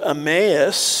to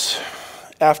Emmaus,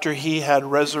 after he had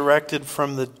resurrected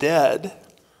from the dead,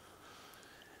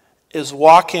 is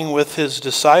walking with his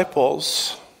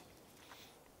disciples.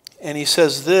 And he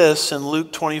says this in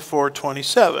Luke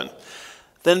 24:27.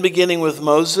 "Then beginning with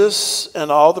Moses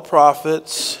and all the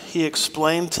prophets, he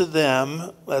explained to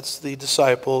them," that's the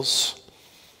disciples,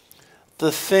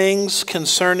 "the things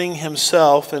concerning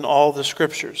himself in all the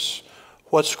scriptures."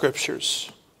 What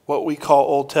scriptures? What we call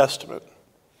Old Testament.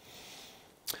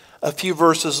 A few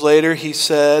verses later he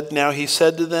said, "Now he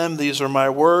said to them, these are my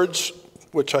words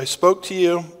which I spoke to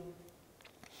you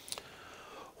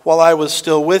while I was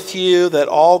still with you, that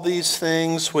all these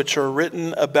things which are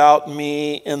written about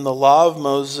me in the law of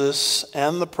Moses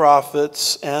and the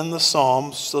prophets and the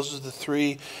Psalms," those are the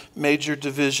 3 major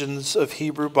divisions of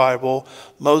Hebrew Bible,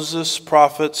 Moses,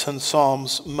 prophets, and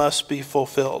Psalms, "must be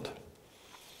fulfilled."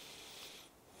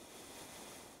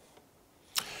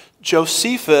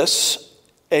 Josephus,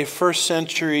 a first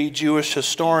century Jewish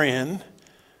historian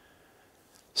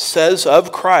says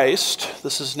of Christ,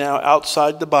 this is now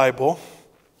outside the Bible,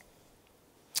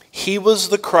 he was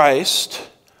the Christ,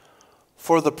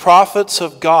 for the prophets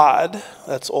of God,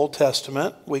 that's Old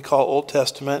Testament, we call Old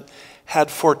Testament,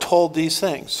 had foretold these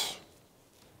things.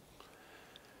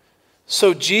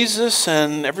 So Jesus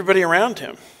and everybody around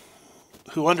him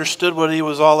who understood what he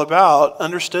was all about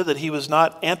understood that he was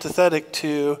not antithetic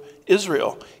to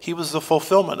Israel. He was the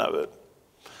fulfillment of it.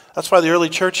 That's why the early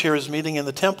church here is meeting in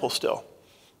the temple still.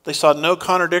 They saw no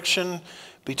contradiction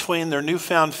between their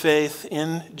newfound faith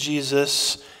in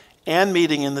Jesus and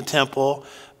meeting in the temple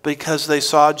because they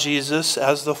saw Jesus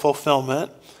as the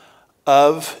fulfillment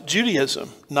of Judaism,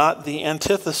 not the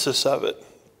antithesis of it.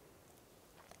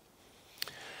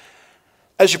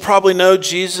 As you probably know,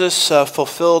 Jesus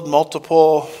fulfilled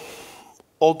multiple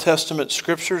Old Testament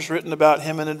scriptures written about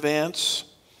him in advance.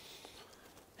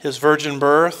 His virgin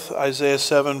birth, Isaiah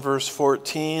 7 verse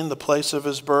 14, the place of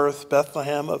his birth,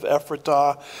 Bethlehem of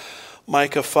Ephratah,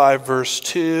 Micah 5 verse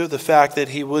 2, the fact that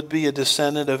he would be a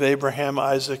descendant of Abraham,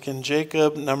 Isaac, and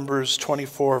Jacob, Numbers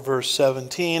 24 verse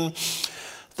 17,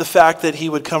 the fact that he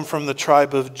would come from the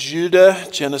tribe of Judah,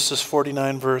 Genesis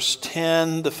 49 verse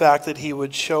 10, the fact that he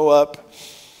would show up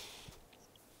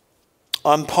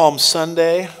on Palm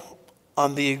Sunday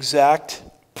on the exact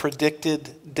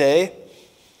predicted day,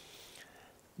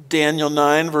 Daniel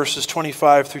 9, verses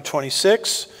 25 through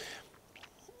 26,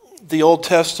 the Old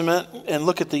Testament, and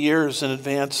look at the years in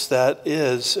advance that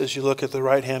is, as you look at the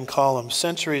right-hand column,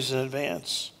 centuries in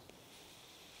advance.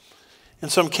 In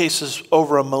some cases,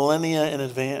 over a millennia in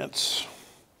advance.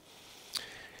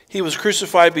 He was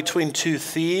crucified between two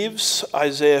thieves,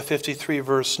 Isaiah 53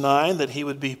 verse 9, that he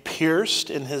would be pierced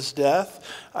in his death,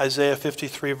 Isaiah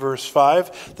 53 verse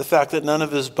 5, the fact that none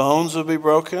of his bones would be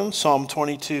broken, Psalm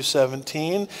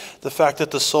 22:17, the fact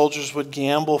that the soldiers would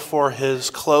gamble for his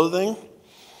clothing,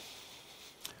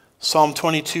 Psalm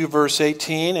 22 verse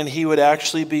 18, and he would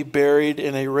actually be buried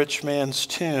in a rich man's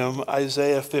tomb,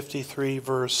 Isaiah 53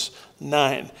 verse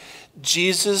 9.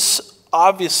 Jesus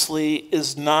obviously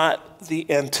is not the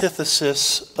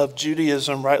antithesis of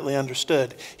Judaism rightly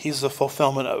understood. He's the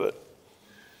fulfillment of it.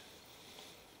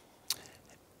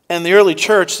 And the early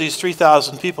church, these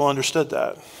 3,000 people understood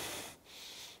that.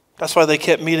 That's why they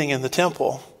kept meeting in the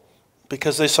temple,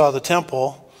 because they saw the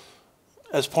temple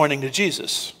as pointing to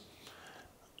Jesus.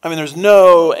 I mean, there's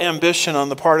no ambition on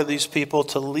the part of these people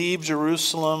to leave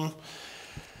Jerusalem.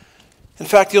 In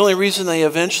fact, the only reason they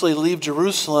eventually leave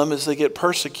Jerusalem is they get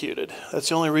persecuted. That's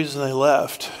the only reason they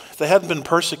left. If they hadn't been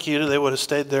persecuted, they would have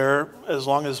stayed there as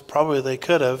long as probably they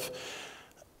could have,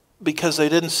 because they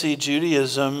didn't see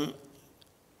Judaism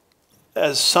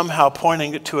as somehow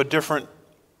pointing to a different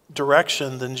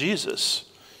direction than Jesus.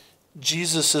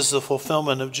 Jesus is the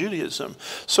fulfillment of Judaism.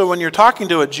 So when you're talking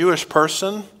to a Jewish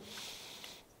person,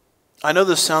 I know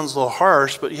this sounds a little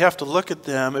harsh, but you have to look at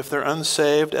them, if they're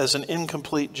unsaved, as an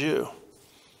incomplete Jew.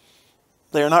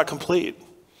 They are not complete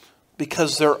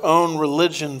because their own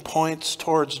religion points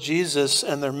towards Jesus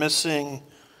and they're missing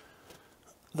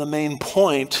the main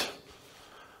point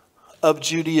of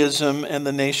Judaism and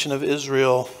the nation of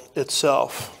Israel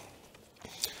itself.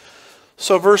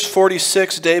 So verse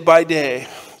 46, day by day,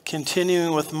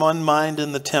 continuing with one mind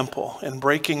in the temple and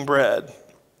breaking bread.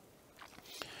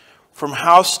 From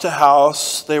house to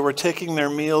house, they were taking their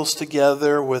meals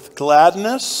together with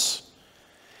gladness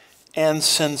and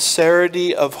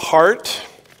sincerity of heart.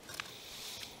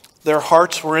 Their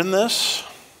hearts were in this.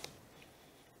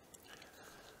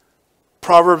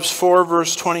 Proverbs 4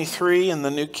 verse 23 in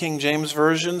the New King James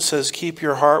Version says, keep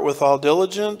your heart with all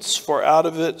diligence, for out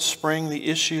of it spring the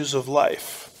issues of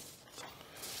life.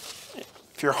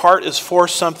 If your heart is for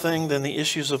something, then the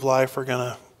issues of life are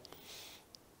going to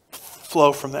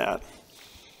flow from that.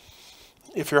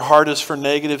 If your heart is for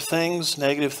negative things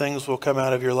will come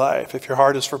out of your life. If your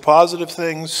heart is for positive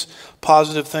things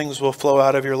will flow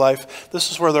out of your life.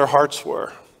 This is where their hearts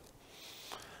were.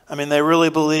 I mean, they really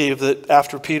believed that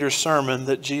after Peter's sermon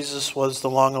that Jesus was the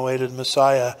long-awaited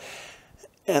Messiah.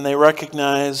 And they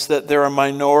recognized that they're a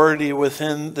minority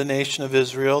within the nation of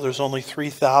Israel. There's only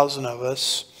 3,000 of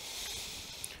us,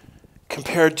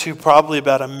 compared to probably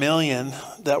about 1 million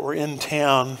that were in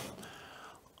town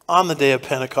on the day of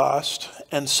Pentecost.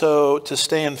 And so to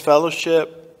stay in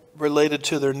fellowship related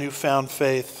to their newfound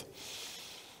faith,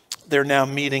 they're now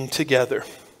meeting together.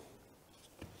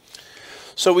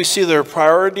 So we see their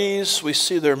priorities, we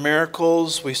see their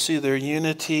miracles, we see their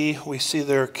unity, we see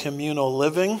their communal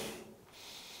living,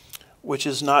 which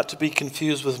is not to be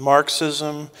confused with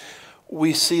Marxism.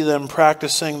 We see them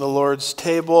practicing the Lord's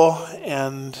table,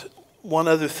 and One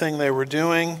other thing they were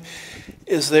doing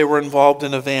is they were involved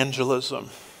in evangelism.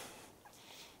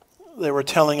 They were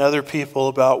telling other people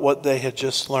about what they had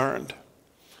just learned.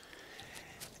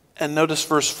 And notice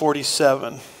verse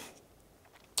 47.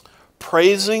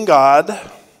 Praising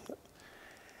God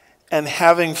and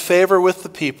having favor with the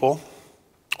people,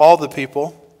 all the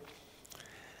people,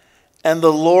 and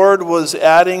the Lord was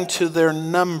adding to their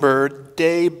number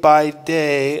day by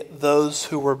day those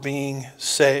who were being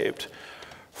saved.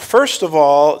 First of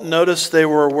all, notice they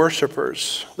were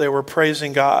worshipers. They were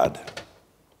praising God.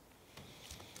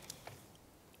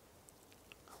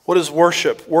 What is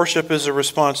worship? Worship is a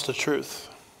response to truth.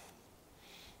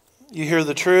 You hear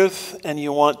the truth and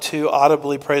you want to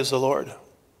audibly praise the Lord.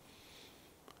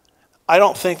 I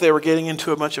don't think they were getting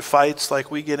into a bunch of fights like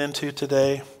we get into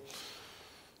today.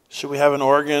 Should we have an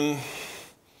organ?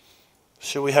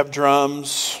 Should we have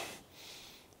drums?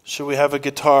 Should we have a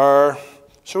guitar?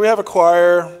 Should we have a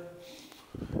choir?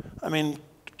 I mean,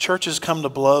 churches come to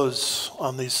blows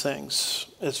on these things.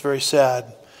 It's very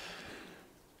sad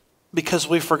because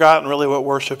we've forgotten really what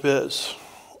worship is.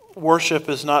 Worship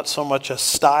is not so much a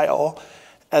style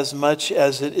as much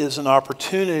as it is an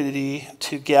opportunity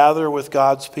to gather with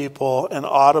God's people and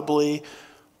audibly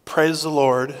praise the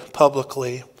Lord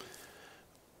publicly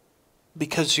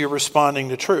because you're responding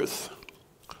to truth.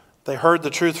 They heard the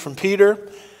truth from Peter,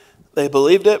 they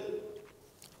believed it,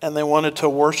 and they wanted to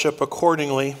worship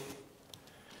accordingly.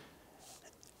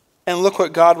 And look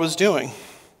what God was doing.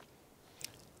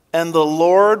 And the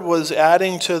Lord was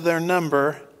adding to their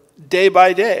number day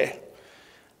by day.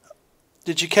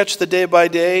 Did you catch the day by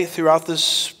day throughout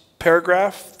this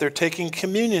paragraph? They're taking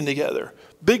communion together.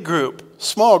 Big group,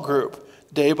 small group,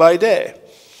 day by day.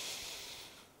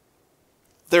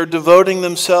 They're devoting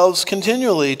themselves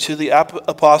continually to the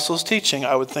apostles' teaching.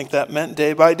 I would think that meant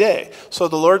day by day. So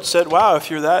the Lord said, wow,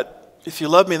 if you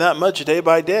love me that much day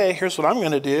by day, here's what I'm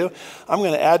going to do. I'm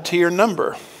going to add to your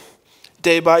number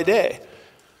day by day.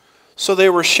 So they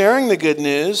were sharing the good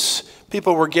news.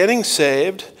 People were getting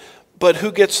saved. But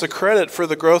who gets the credit for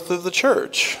the growth of the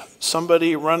church?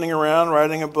 Somebody running around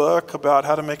writing a book about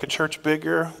how to make a church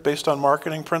bigger based on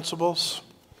marketing principles?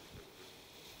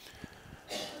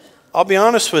 I'll be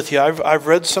honest with you, I've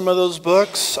read some of those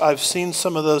books, I've seen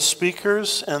some of those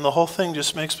speakers, and the whole thing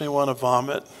just makes me want to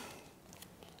vomit.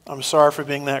 I'm sorry for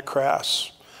being that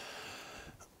crass.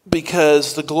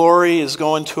 Because the glory is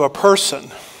going to a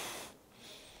person.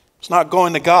 It's not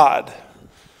going to God.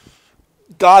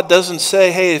 God doesn't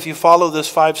say, hey, if you follow this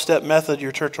 5-step method,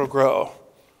 your church will grow.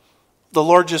 The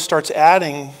Lord just starts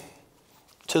adding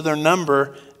to their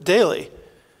number daily.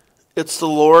 It's the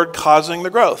Lord causing the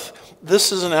growth.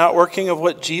 This is an outworking of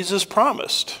what Jesus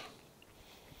promised.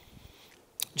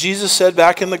 Jesus said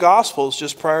back in the Gospels,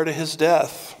 just prior to his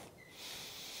death,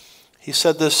 he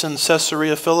said this in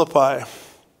Caesarea Philippi.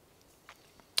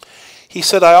 He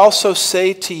said, I also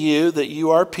say to you that you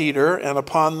are Peter, and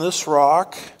upon this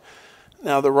rock.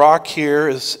 Now, the rock here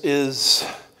is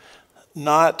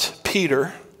not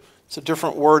Peter. It's a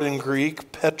different word in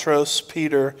Greek. Petros,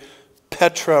 Peter,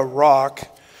 Petra,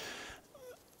 rock.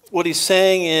 What he's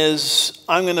saying is,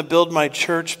 I'm going to build my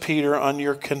church, Peter, on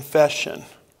your confession.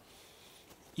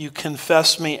 You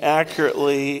confess me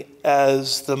accurately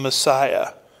as the Messiah.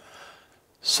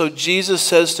 So Jesus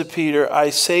says to Peter,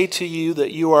 I say to you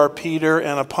that you are Peter,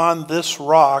 and upon this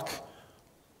rock,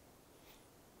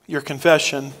 your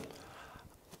confession,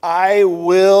 I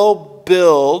will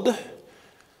build.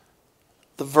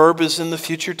 The verb is in the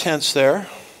future tense there.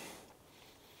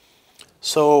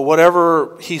 So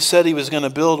whatever he said he was going to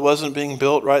build wasn't being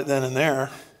built right then and there.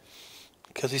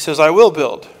 Because he says, I will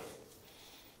build.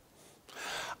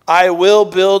 I will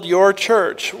build your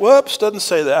church. Whoops, doesn't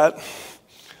say that.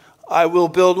 I will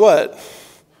build what?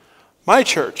 My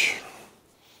church.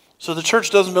 So the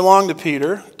church doesn't belong to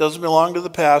Peter, doesn't belong to the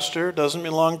pastor, doesn't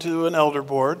belong to an elder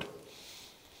board.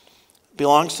 It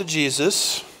belongs to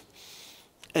Jesus.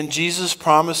 And Jesus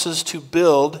promises to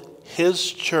build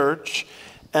his church.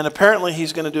 And apparently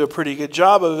he's going to do a pretty good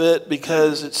job of it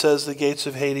because it says the gates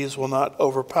of Hades will not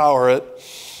overpower it.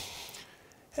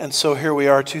 And so here we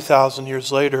are 2,000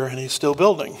 years later and he's still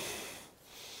building.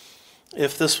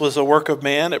 If this was a work of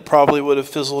man, it probably would have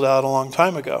fizzled out a long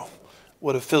time ago.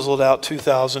 Would have fizzled out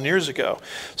 2,000 years ago.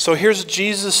 So here's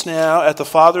Jesus now at the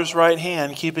Father's right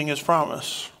hand keeping his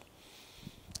promise.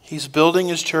 He's building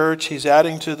his church. He's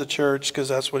adding to the church because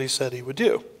that's what he said he would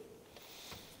do.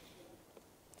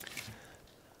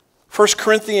 1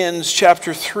 Corinthians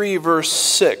chapter 3, verse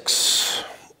 6.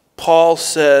 Paul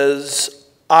says,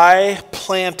 I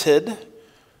planted,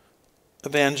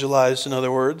 evangelized in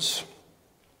other words,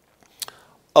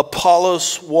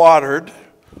 Apollos watered,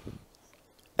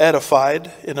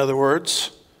 edified, in other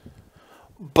words,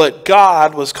 but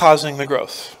God was causing the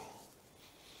growth.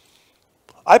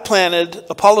 I planted,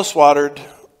 Apollos watered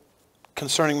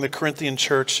concerning the Corinthian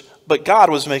church, but God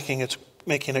was making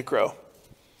it grow.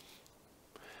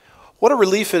 What a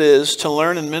relief it is to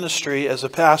learn in ministry as a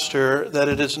pastor that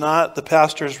it is not the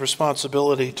pastor's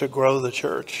responsibility to grow the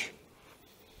church.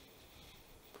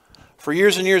 For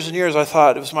years and years and years, I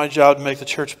thought it was my job to make the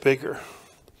church bigger.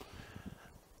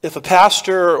 If a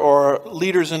pastor or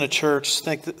leaders in a church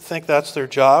think that's their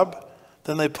job,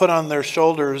 then they put on their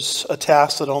shoulders a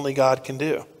task that only God can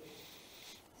do.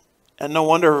 And no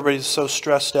wonder everybody's so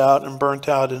stressed out and burnt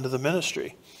out into the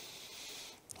ministry.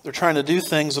 They're trying to do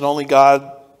things that only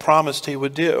God promised he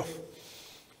would do.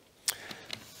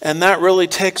 And that really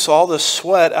takes all the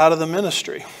sweat out of the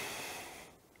ministry.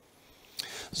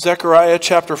 Zechariah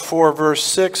chapter 4 verse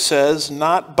 6 says,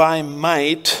 "Not by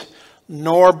might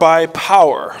nor by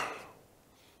power,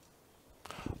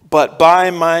 but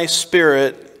by my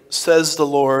Spirit, says the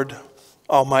Lord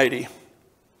Almighty."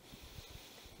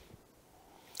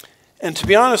 And to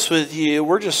be honest with you,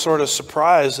 we're just sort of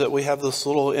surprised that we have this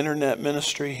little internet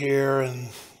ministry here,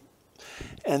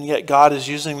 and yet God is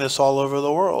using this all over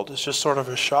the world. It's just sort of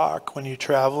a shock when you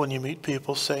travel and you meet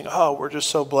people saying, "Oh, we're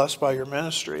just so blessed by your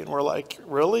ministry." And we're like,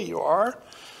 "Really? You are?"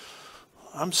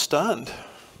 I'm stunned.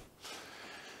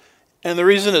 And the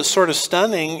reason it's sort of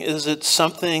stunning is it's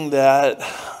something that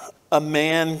a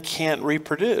man can't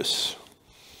reproduce.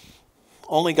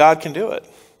 Only God can do it.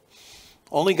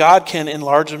 Only God can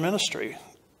enlarge a ministry.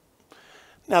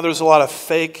 Now, there's a lot of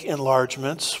fake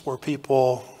enlargements where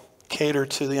people cater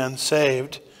to the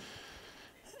unsaved,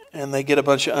 and they get a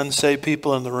bunch of unsaved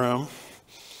people in the room,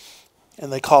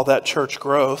 and they call that church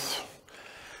growth.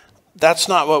 That's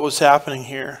not what was happening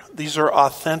here. These are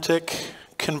authentic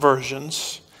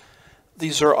conversions.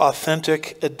 These are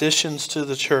authentic additions to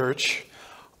the church.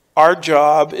 Our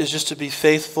job is just to be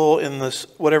faithful in this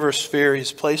whatever sphere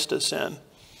he's placed us in.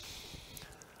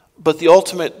 But the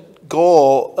ultimate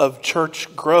goal of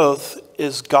church growth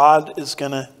is God is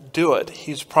going to do it.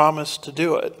 He's promised to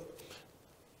do it.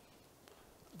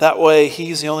 That way,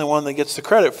 he's the only one that gets the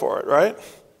credit for it, right?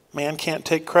 Man can't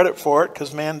take credit for it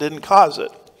because man didn't cause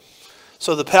it.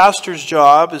 So the pastor's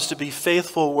job is to be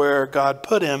faithful where God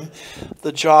put him.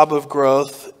 The job of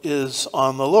growth is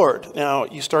on the Lord. Now,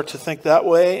 you start to think that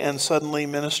way, and suddenly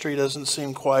ministry doesn't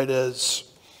seem quite as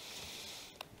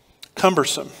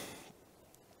cumbersome.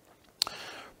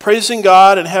 Praising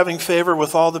God and having favor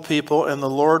with all the people, and the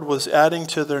Lord was adding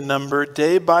to their number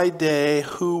day by day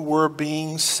who were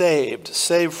being saved.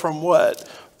 Saved from what?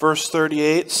 Verse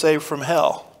 38, saved from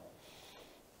hell.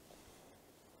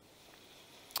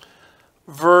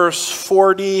 Verse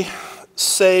 40,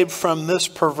 saved from this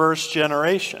perverse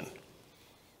generation.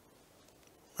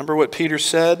 Remember what Peter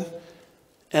said?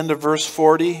 End of verse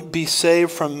 40, be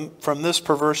saved from this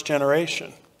perverse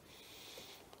generation.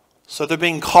 So they're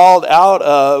being called out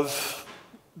of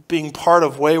being part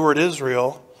of wayward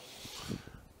Israel,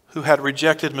 who had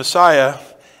rejected Messiah,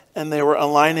 and they were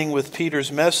aligning with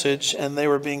Peter's message, and they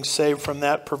were being saved from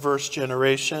that perverse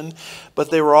generation.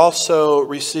 But they were also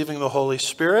receiving the Holy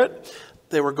Spirit.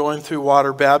 They were going through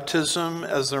water baptism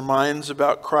as their minds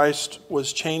about Christ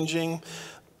was changing.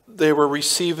 They were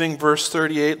receiving, verse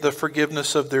 38, the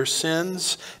forgiveness of their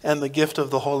sins and the gift of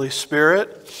the Holy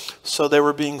Spirit. So they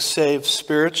were being saved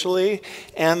spiritually,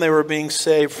 and they were being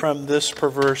saved from this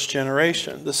perverse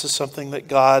generation. This is something that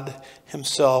God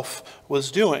himself was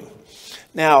doing.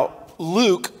 Now,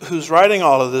 Luke, who's writing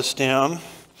all of this down,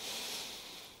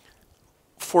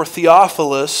 for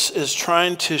Theophilus, is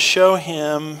trying to show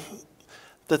him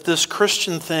that this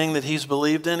Christian thing that he's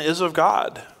believed in is of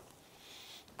God.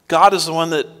 God is the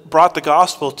one that brought the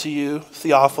gospel to you,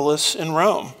 Theophilus, in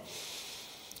Rome.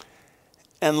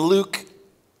 And Luke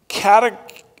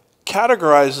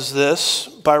categorizes this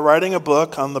by writing a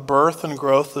book on the birth and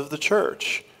growth of the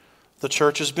church. The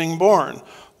church is being born.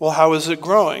 Well, how is it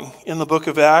growing? In the book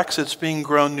of Acts, it's being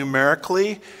grown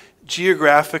numerically,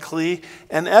 geographically,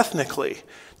 and ethnically.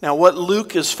 Now, what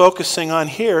Luke is focusing on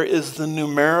here is the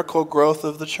numerical growth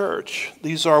of the church.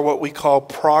 These are what we call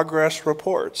progress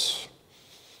reports.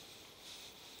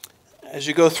 As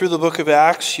you go through the book of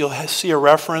Acts, you'll see a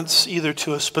reference either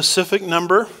to a specific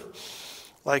number,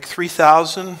 like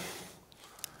 3,000.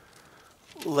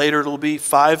 Later it'll be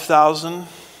 5,000.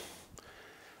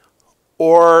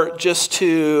 Or just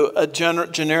to a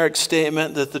generic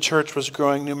statement that the church was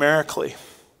growing numerically.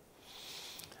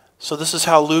 So this is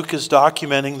how Luke is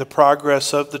documenting the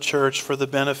progress of the church for the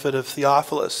benefit of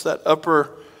Theophilus. That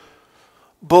upper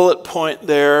bullet point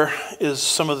there is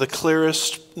some of the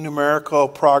clearest numerical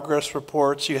progress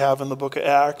reports you have in the book of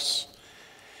Acts.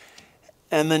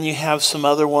 And then you have some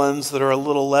other ones that are a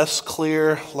little less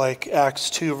clear, like Acts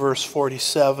 2, verse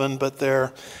 47, but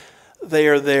they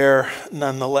are there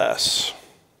nonetheless.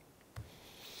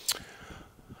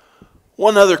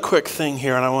 One other quick thing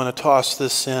here, and I want to toss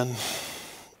this in.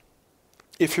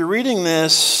 If you're reading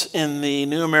this in the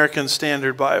New American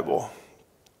Standard Bible,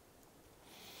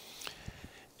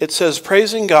 it says,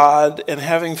 praising God and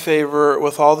having favor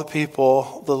with all the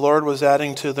people, the Lord was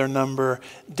adding to their number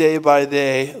day by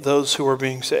day those who were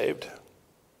being saved.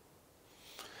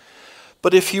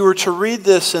 But if you were to read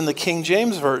this in the King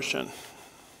James Version,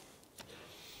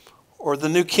 or the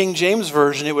New King James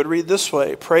Version, it would read this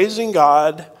way, praising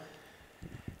God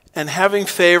and having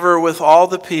favor with all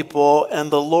the people,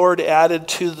 and the Lord added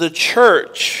to the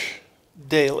church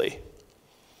daily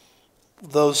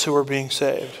those who were being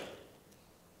saved.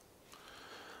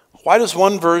 Why does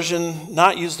one version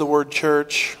not use the word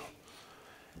church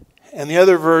and the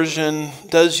other version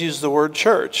does use the word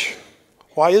church?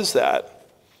 Why is that?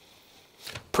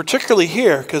 Particularly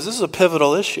here, because this is a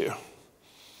pivotal issue.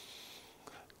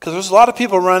 Because there's a lot of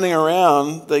people running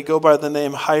around, they go by the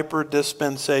name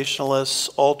hyper-dispensationalists,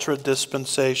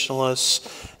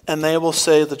 ultra-dispensationalists, and they will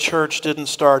say the church didn't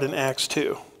start in Acts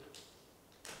 2.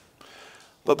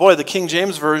 But boy, the King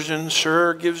James Version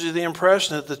sure gives you the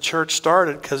impression that the church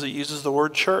started because it uses the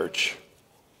word church.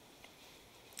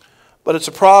 But it's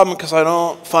a problem because I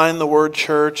don't find the word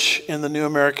church in the New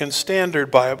American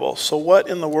Standard Bible. So what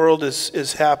in the world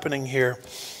is happening here?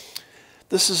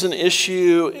 This is an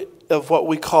issue of what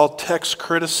we call text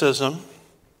criticism.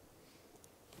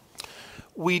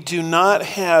 We do not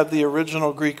have the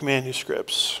original Greek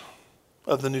manuscripts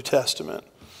of the New Testament,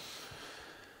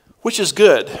 which is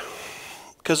good.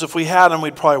 Because if we had them,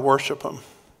 we'd probably worship them.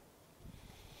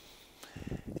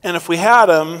 And if we had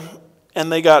them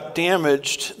and they got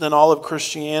damaged, then all of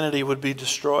Christianity would be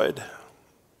destroyed.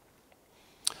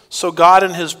 So God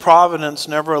in his providence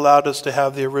never allowed us to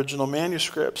have the original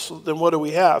manuscripts. Then what do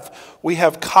we have? We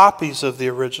have copies of the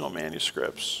original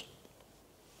manuscripts.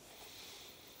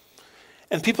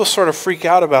 And people sort of freak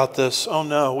out about this. Oh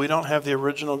no, we don't have the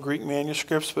original Greek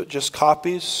manuscripts, but just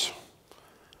copies.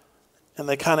 And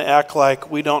they kind of act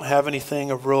like we don't have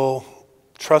anything of real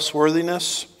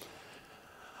trustworthiness.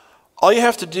 All you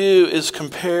have to do is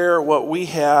compare what we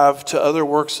have to other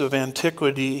works of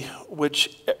antiquity,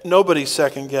 which nobody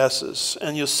second guesses,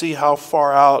 and you'll see how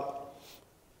far out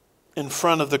in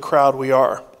front of the crowd we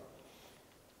are.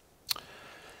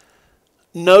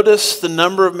 Notice the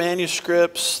number of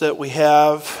manuscripts that we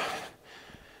have,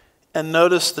 and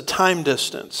notice the time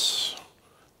distance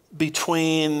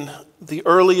between the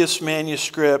earliest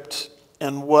manuscript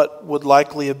and what would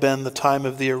likely have been the time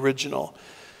of the original.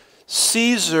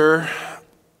 Caesar,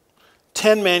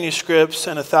 10 manuscripts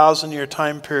and a 1,000-year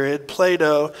time period.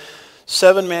 Plato,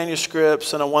 7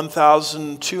 manuscripts and a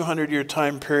 1,200-year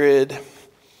time period.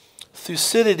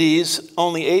 Thucydides,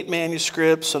 only 8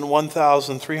 manuscripts and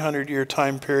 1,300-year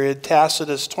time period.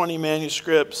 Tacitus, 20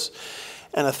 manuscripts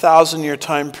and a 1,000-year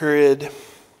time period.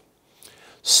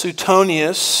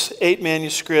 Suetonius, 8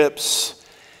 manuscripts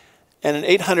and an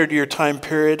 800-year time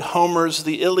period. Homer's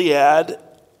The Iliad,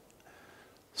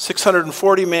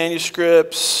 640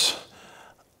 manuscripts,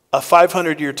 a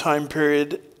 500-year time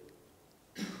period.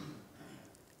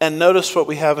 And notice what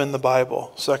we have in the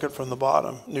Bible, second from the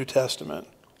bottom, New Testament.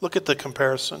 Look at the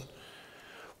comparison.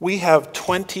 We have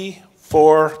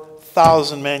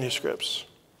 24,000 manuscripts.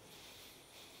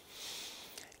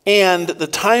 And the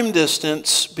time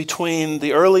distance between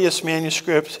the earliest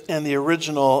manuscript and the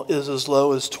original is as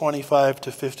low as 25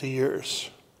 to 50 years.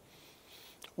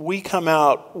 We come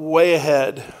out way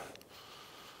ahead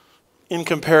in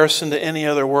comparison to any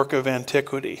other work of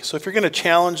antiquity. So if you're going to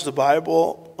challenge the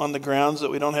Bible on the grounds that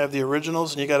we don't have the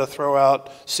originals, and you got to throw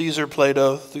out Caesar,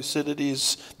 Plato,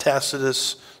 Thucydides,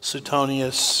 Tacitus,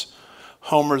 Suetonius,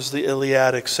 Homer's The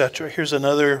Iliad, etc. Here's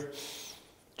another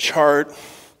chart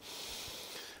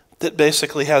that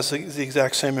basically has the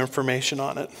exact same information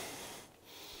on it.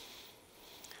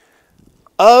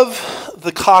 Of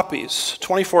the copies,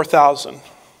 24,000,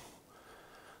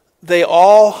 they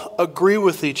all agree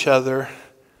with each other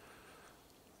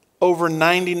over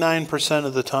 99%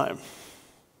 of the time. In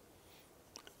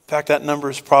fact, that number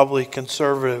is probably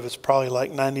conservative. It's probably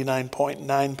like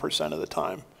 99.9% of the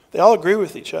time. They all agree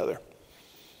with each other.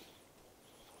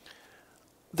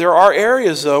 There are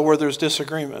areas, though, where there's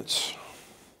disagreements.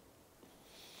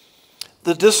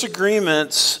 The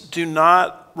disagreements do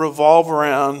not revolve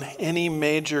around any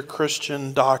major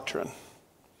Christian doctrine,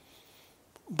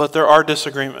 but there are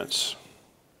disagreements.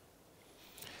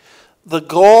 The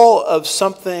goal of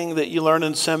something that you learn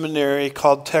in seminary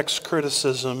called text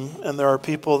criticism, and there are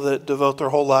people that devote their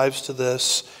whole lives to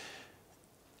this,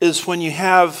 is when you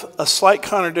have a slight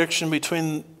contradiction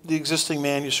between the existing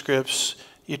manuscripts,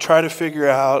 you try to figure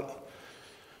out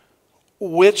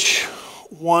which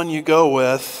one you go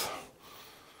with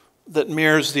that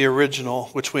mirrors the original,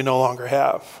 which we no longer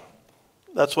have.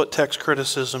 That's what text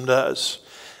criticism does.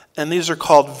 And these are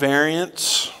called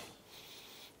variants.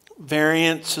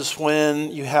 Variance is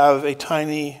when you have a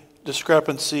tiny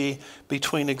discrepancy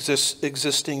between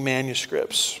existing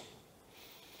manuscripts.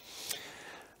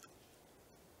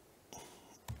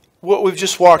 What we've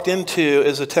just walked into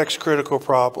is a text critical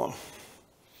problem.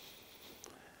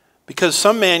 Because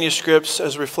some manuscripts,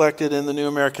 as reflected in the New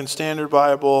American Standard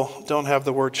Bible, don't have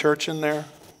the word church in there.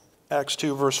 Acts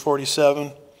 2, verse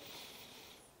 47.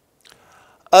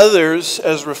 Others,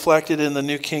 as reflected in the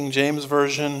New King James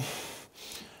Version,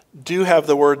 do have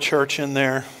the word church in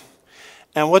there.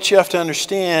 And what you have to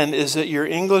understand is that your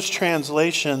English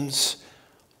translations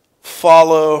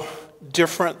follow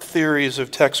different theories of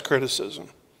text criticism.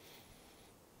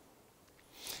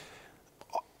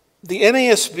 The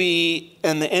NASB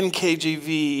and the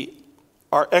NKJV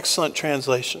are excellent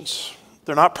translations.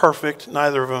 They're not perfect,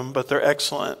 neither of them, but they're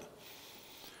excellent.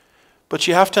 But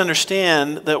you have to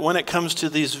understand that when it comes to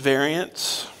these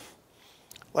variants,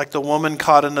 like the woman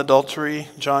caught in adultery,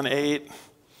 John 8,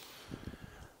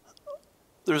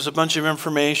 there's a bunch of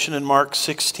information in Mark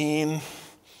 16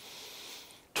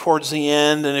 towards the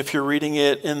end, and if you're reading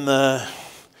it in the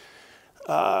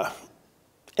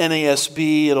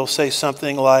NASB, it'll say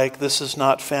something like, this is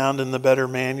not found in the better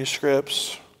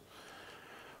manuscripts.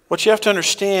 What you have to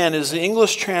understand is the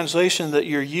English translation that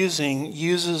you're using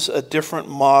uses a different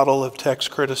model of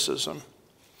text criticism.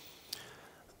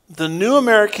 The New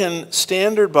American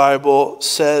Standard Bible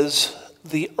says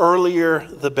the earlier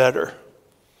the better.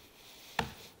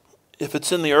 If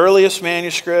it's in the earliest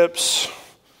manuscripts,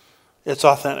 it's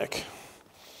authentic.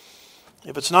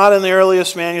 If it's not in the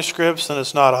earliest manuscripts, then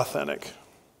it's not authentic.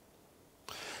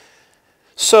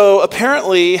 So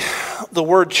apparently, the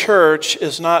word church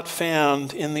is not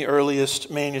found in the earliest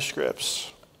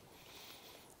manuscripts.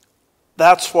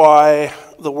 That's why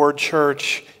the word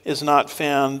church is not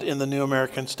found in the New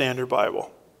American Standard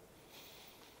Bible.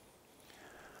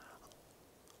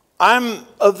 I'm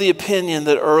of the opinion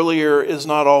that earlier is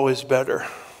not always better,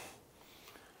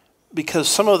 because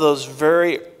some of those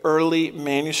very early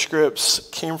manuscripts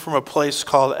came from a place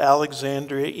called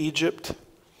Alexandria, Egypt,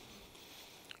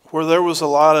 where there was a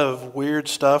lot of weird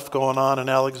stuff going on in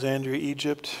Alexandria,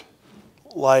 Egypt,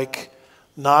 like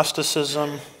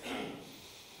Gnosticism,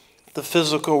 the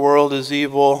physical world is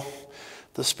evil,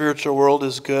 the spiritual world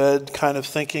is good, kind of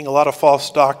thinking. A lot of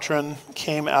false doctrine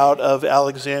came out of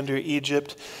Alexandria,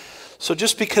 Egypt. So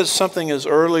just because something is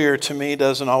earlier to me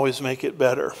doesn't always make it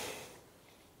better.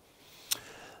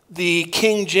 The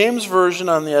King James Version,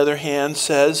 on the other hand,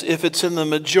 says if it's in the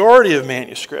majority of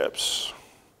manuscripts,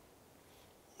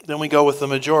 then we go with the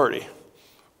majority.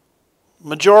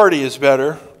 Majority is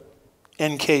better,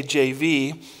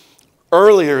 NKJV.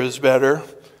 Earlier is better,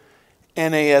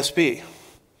 NASB.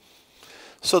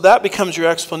 So that becomes your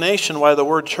explanation why the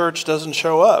word church doesn't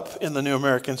show up in the New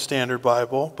American Standard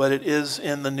Bible, but it is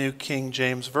in the New King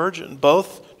James Version.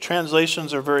 Both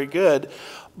translations are very good,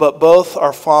 but both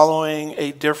are following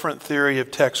a different theory of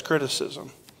text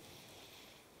criticism.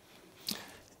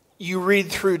 You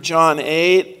read through John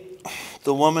 8,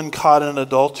 the woman caught in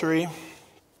adultery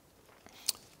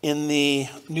in the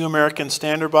New American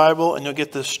Standard Bible, and you'll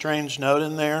get this strange note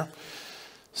in there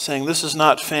saying this is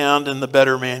not found in the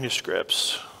better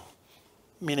manuscripts,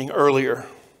 meaning earlier.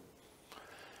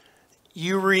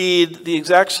 You read the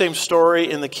exact same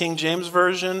story in the King James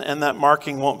Version, and that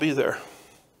marking won't be there,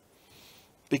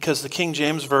 because the King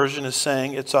James Version is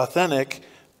saying it's authentic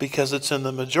because it's in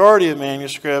the majority of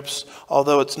manuscripts,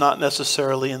 although it's not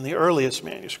necessarily in the earliest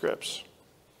manuscripts.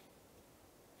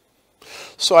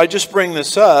 So I just bring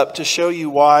this up to show you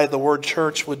why the word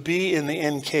church would be in the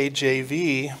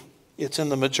NKJV. It's in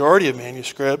the majority of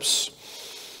manuscripts,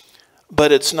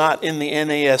 but it's not in the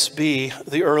NASB,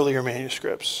 the earlier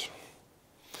manuscripts.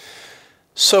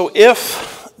 So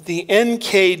if the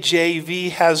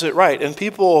NKJV has it right, and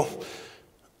people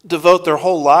devote their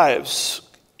whole lives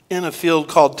in a field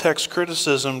called text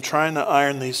criticism trying to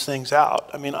iron these things out.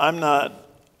 I mean,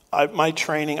 my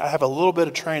training, I have a little bit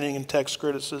of training in text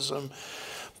criticism,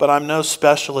 but I'm no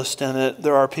specialist in it.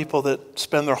 There are people that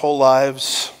spend their whole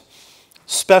lives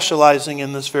specializing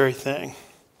in this very thing.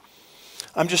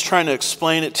 I'm just trying to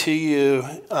explain it to you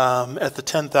at the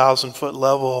 10,000 foot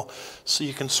level so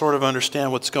you can sort of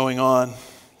understand what's going on.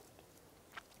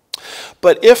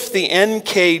 But if the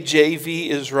NKJV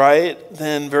is right,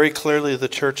 then very clearly the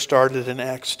church started in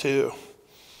Acts 2.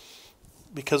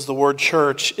 Because the word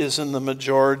church is in the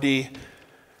majority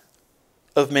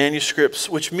of manuscripts,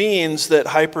 which means that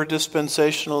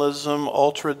hyper-dispensationalism,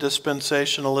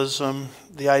 ultra-dispensationalism,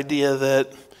 the idea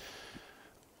that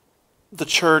the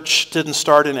church didn't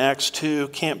start in Acts 2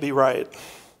 can't be right.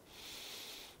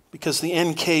 Because the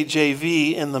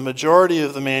NKJV in the majority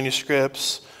of the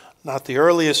manuscripts, not the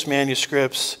earliest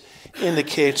manuscripts,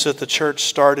 indicates that the church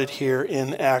started here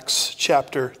in Acts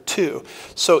chapter 2.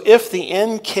 So if the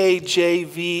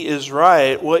NKJV is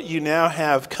right, what you now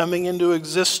have coming into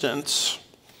existence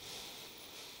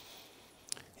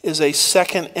is a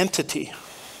second entity.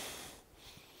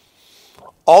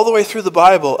 All the way through the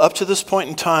Bible, up to this point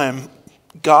in time,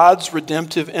 God's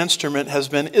redemptive instrument has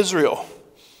been Israel.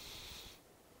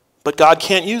 But God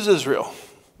can't use Israel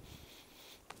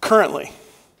currently.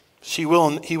 He will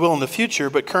in the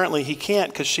future, but currently he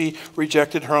can't because she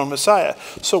rejected her own Messiah.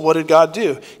 So what did God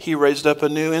do? He raised up a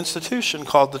new institution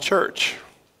called the church,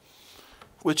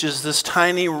 which is this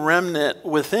tiny remnant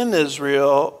within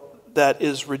Israel that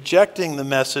is rejecting the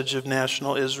message of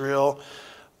national Israel,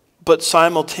 but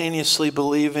simultaneously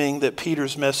believing that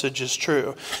Peter's message is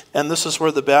true. And this is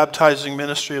where the baptizing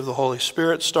ministry of the Holy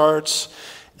Spirit starts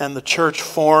and the church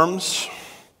forms.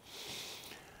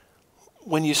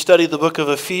 When you study the book of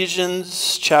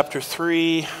Ephesians, chapter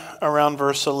 3, around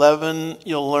verse 11,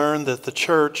 you'll learn that the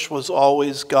church was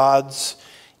always God's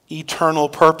eternal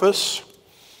purpose.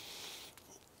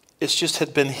 It just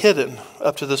had been hidden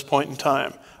up to this point in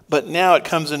time. But now it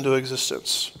comes into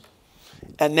existence.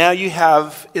 And now you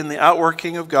have, in the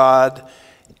outworking of God,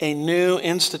 a new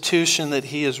institution that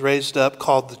he has raised up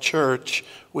called the church,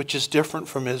 which is different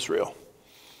from Israel.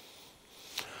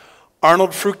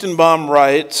 Arnold Fruchtenbaum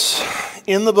writes,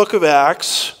 in the book of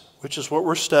Acts, which is what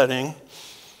we're studying,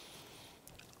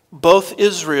 both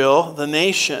Israel, the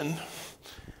nation,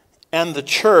 and the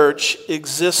church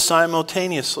exist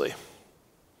simultaneously.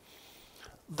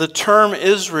 The term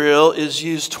Israel is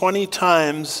used 20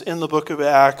 times in the book of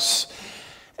Acts,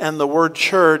 and the word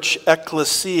church,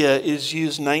 ecclesia, is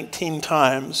used 19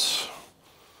 times.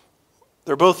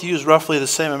 They're both used roughly the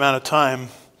same amount of time,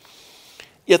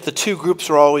 yet the two groups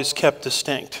are always kept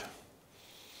distinct.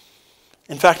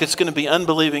 In fact, it's going to be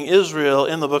unbelieving Israel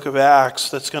in the book of Acts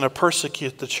that's going to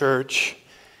persecute the church.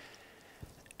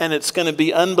 And it's going to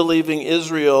be unbelieving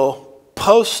Israel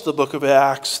post the book of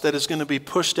Acts that is going to be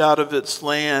pushed out of its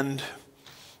land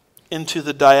into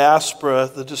the diaspora,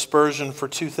 the dispersion for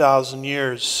 2,000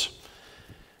 years.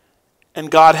 And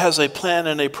God has a plan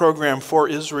and a program for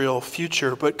Israel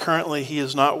future, but currently he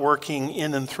is not working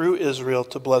in and through Israel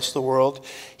to bless the world.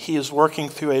 He is working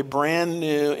through a brand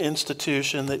new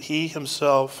institution that he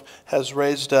himself has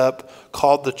raised up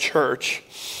called the church.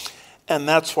 And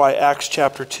that's why Acts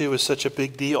chapter 2 is such a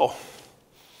big deal.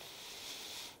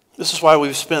 This is why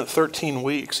we've spent 13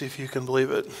 weeks, if you can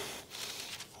believe it.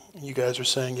 You guys are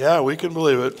saying, yeah, we can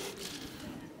believe it.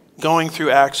 Going through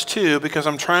Acts 2, because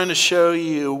I'm trying to show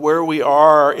you where we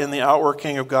are in the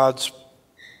outworking of God's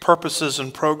purposes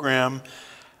and program,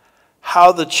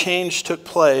 how the change took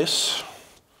place,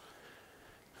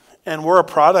 and we're a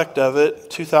product of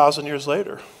it 2,000 years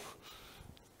later.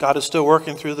 God is still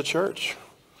working through the church.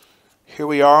 Here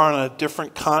we are on a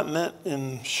different continent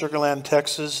in Sugar Land,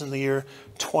 Texas in the year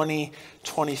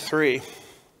 2023.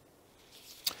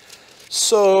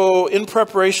 So in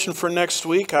preparation for next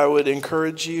week, I would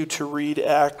encourage you to read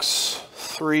Acts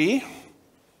 3.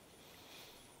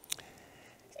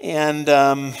 And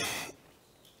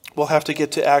we'll have to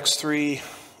get to Acts 3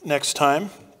 next time.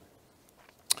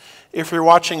 If you're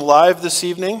watching live this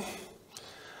evening,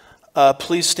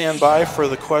 please stand by for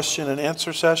the question and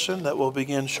answer session that will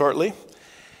begin shortly.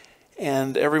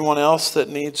 And everyone else that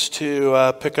needs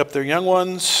to pick up their young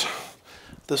ones,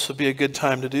 this would be a good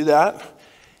time to do that.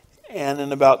 And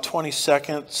in about 20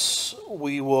 seconds,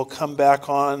 we will come back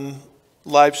on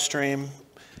live stream,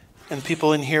 and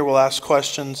people in here will ask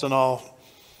questions, and I'll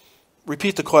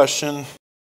repeat the question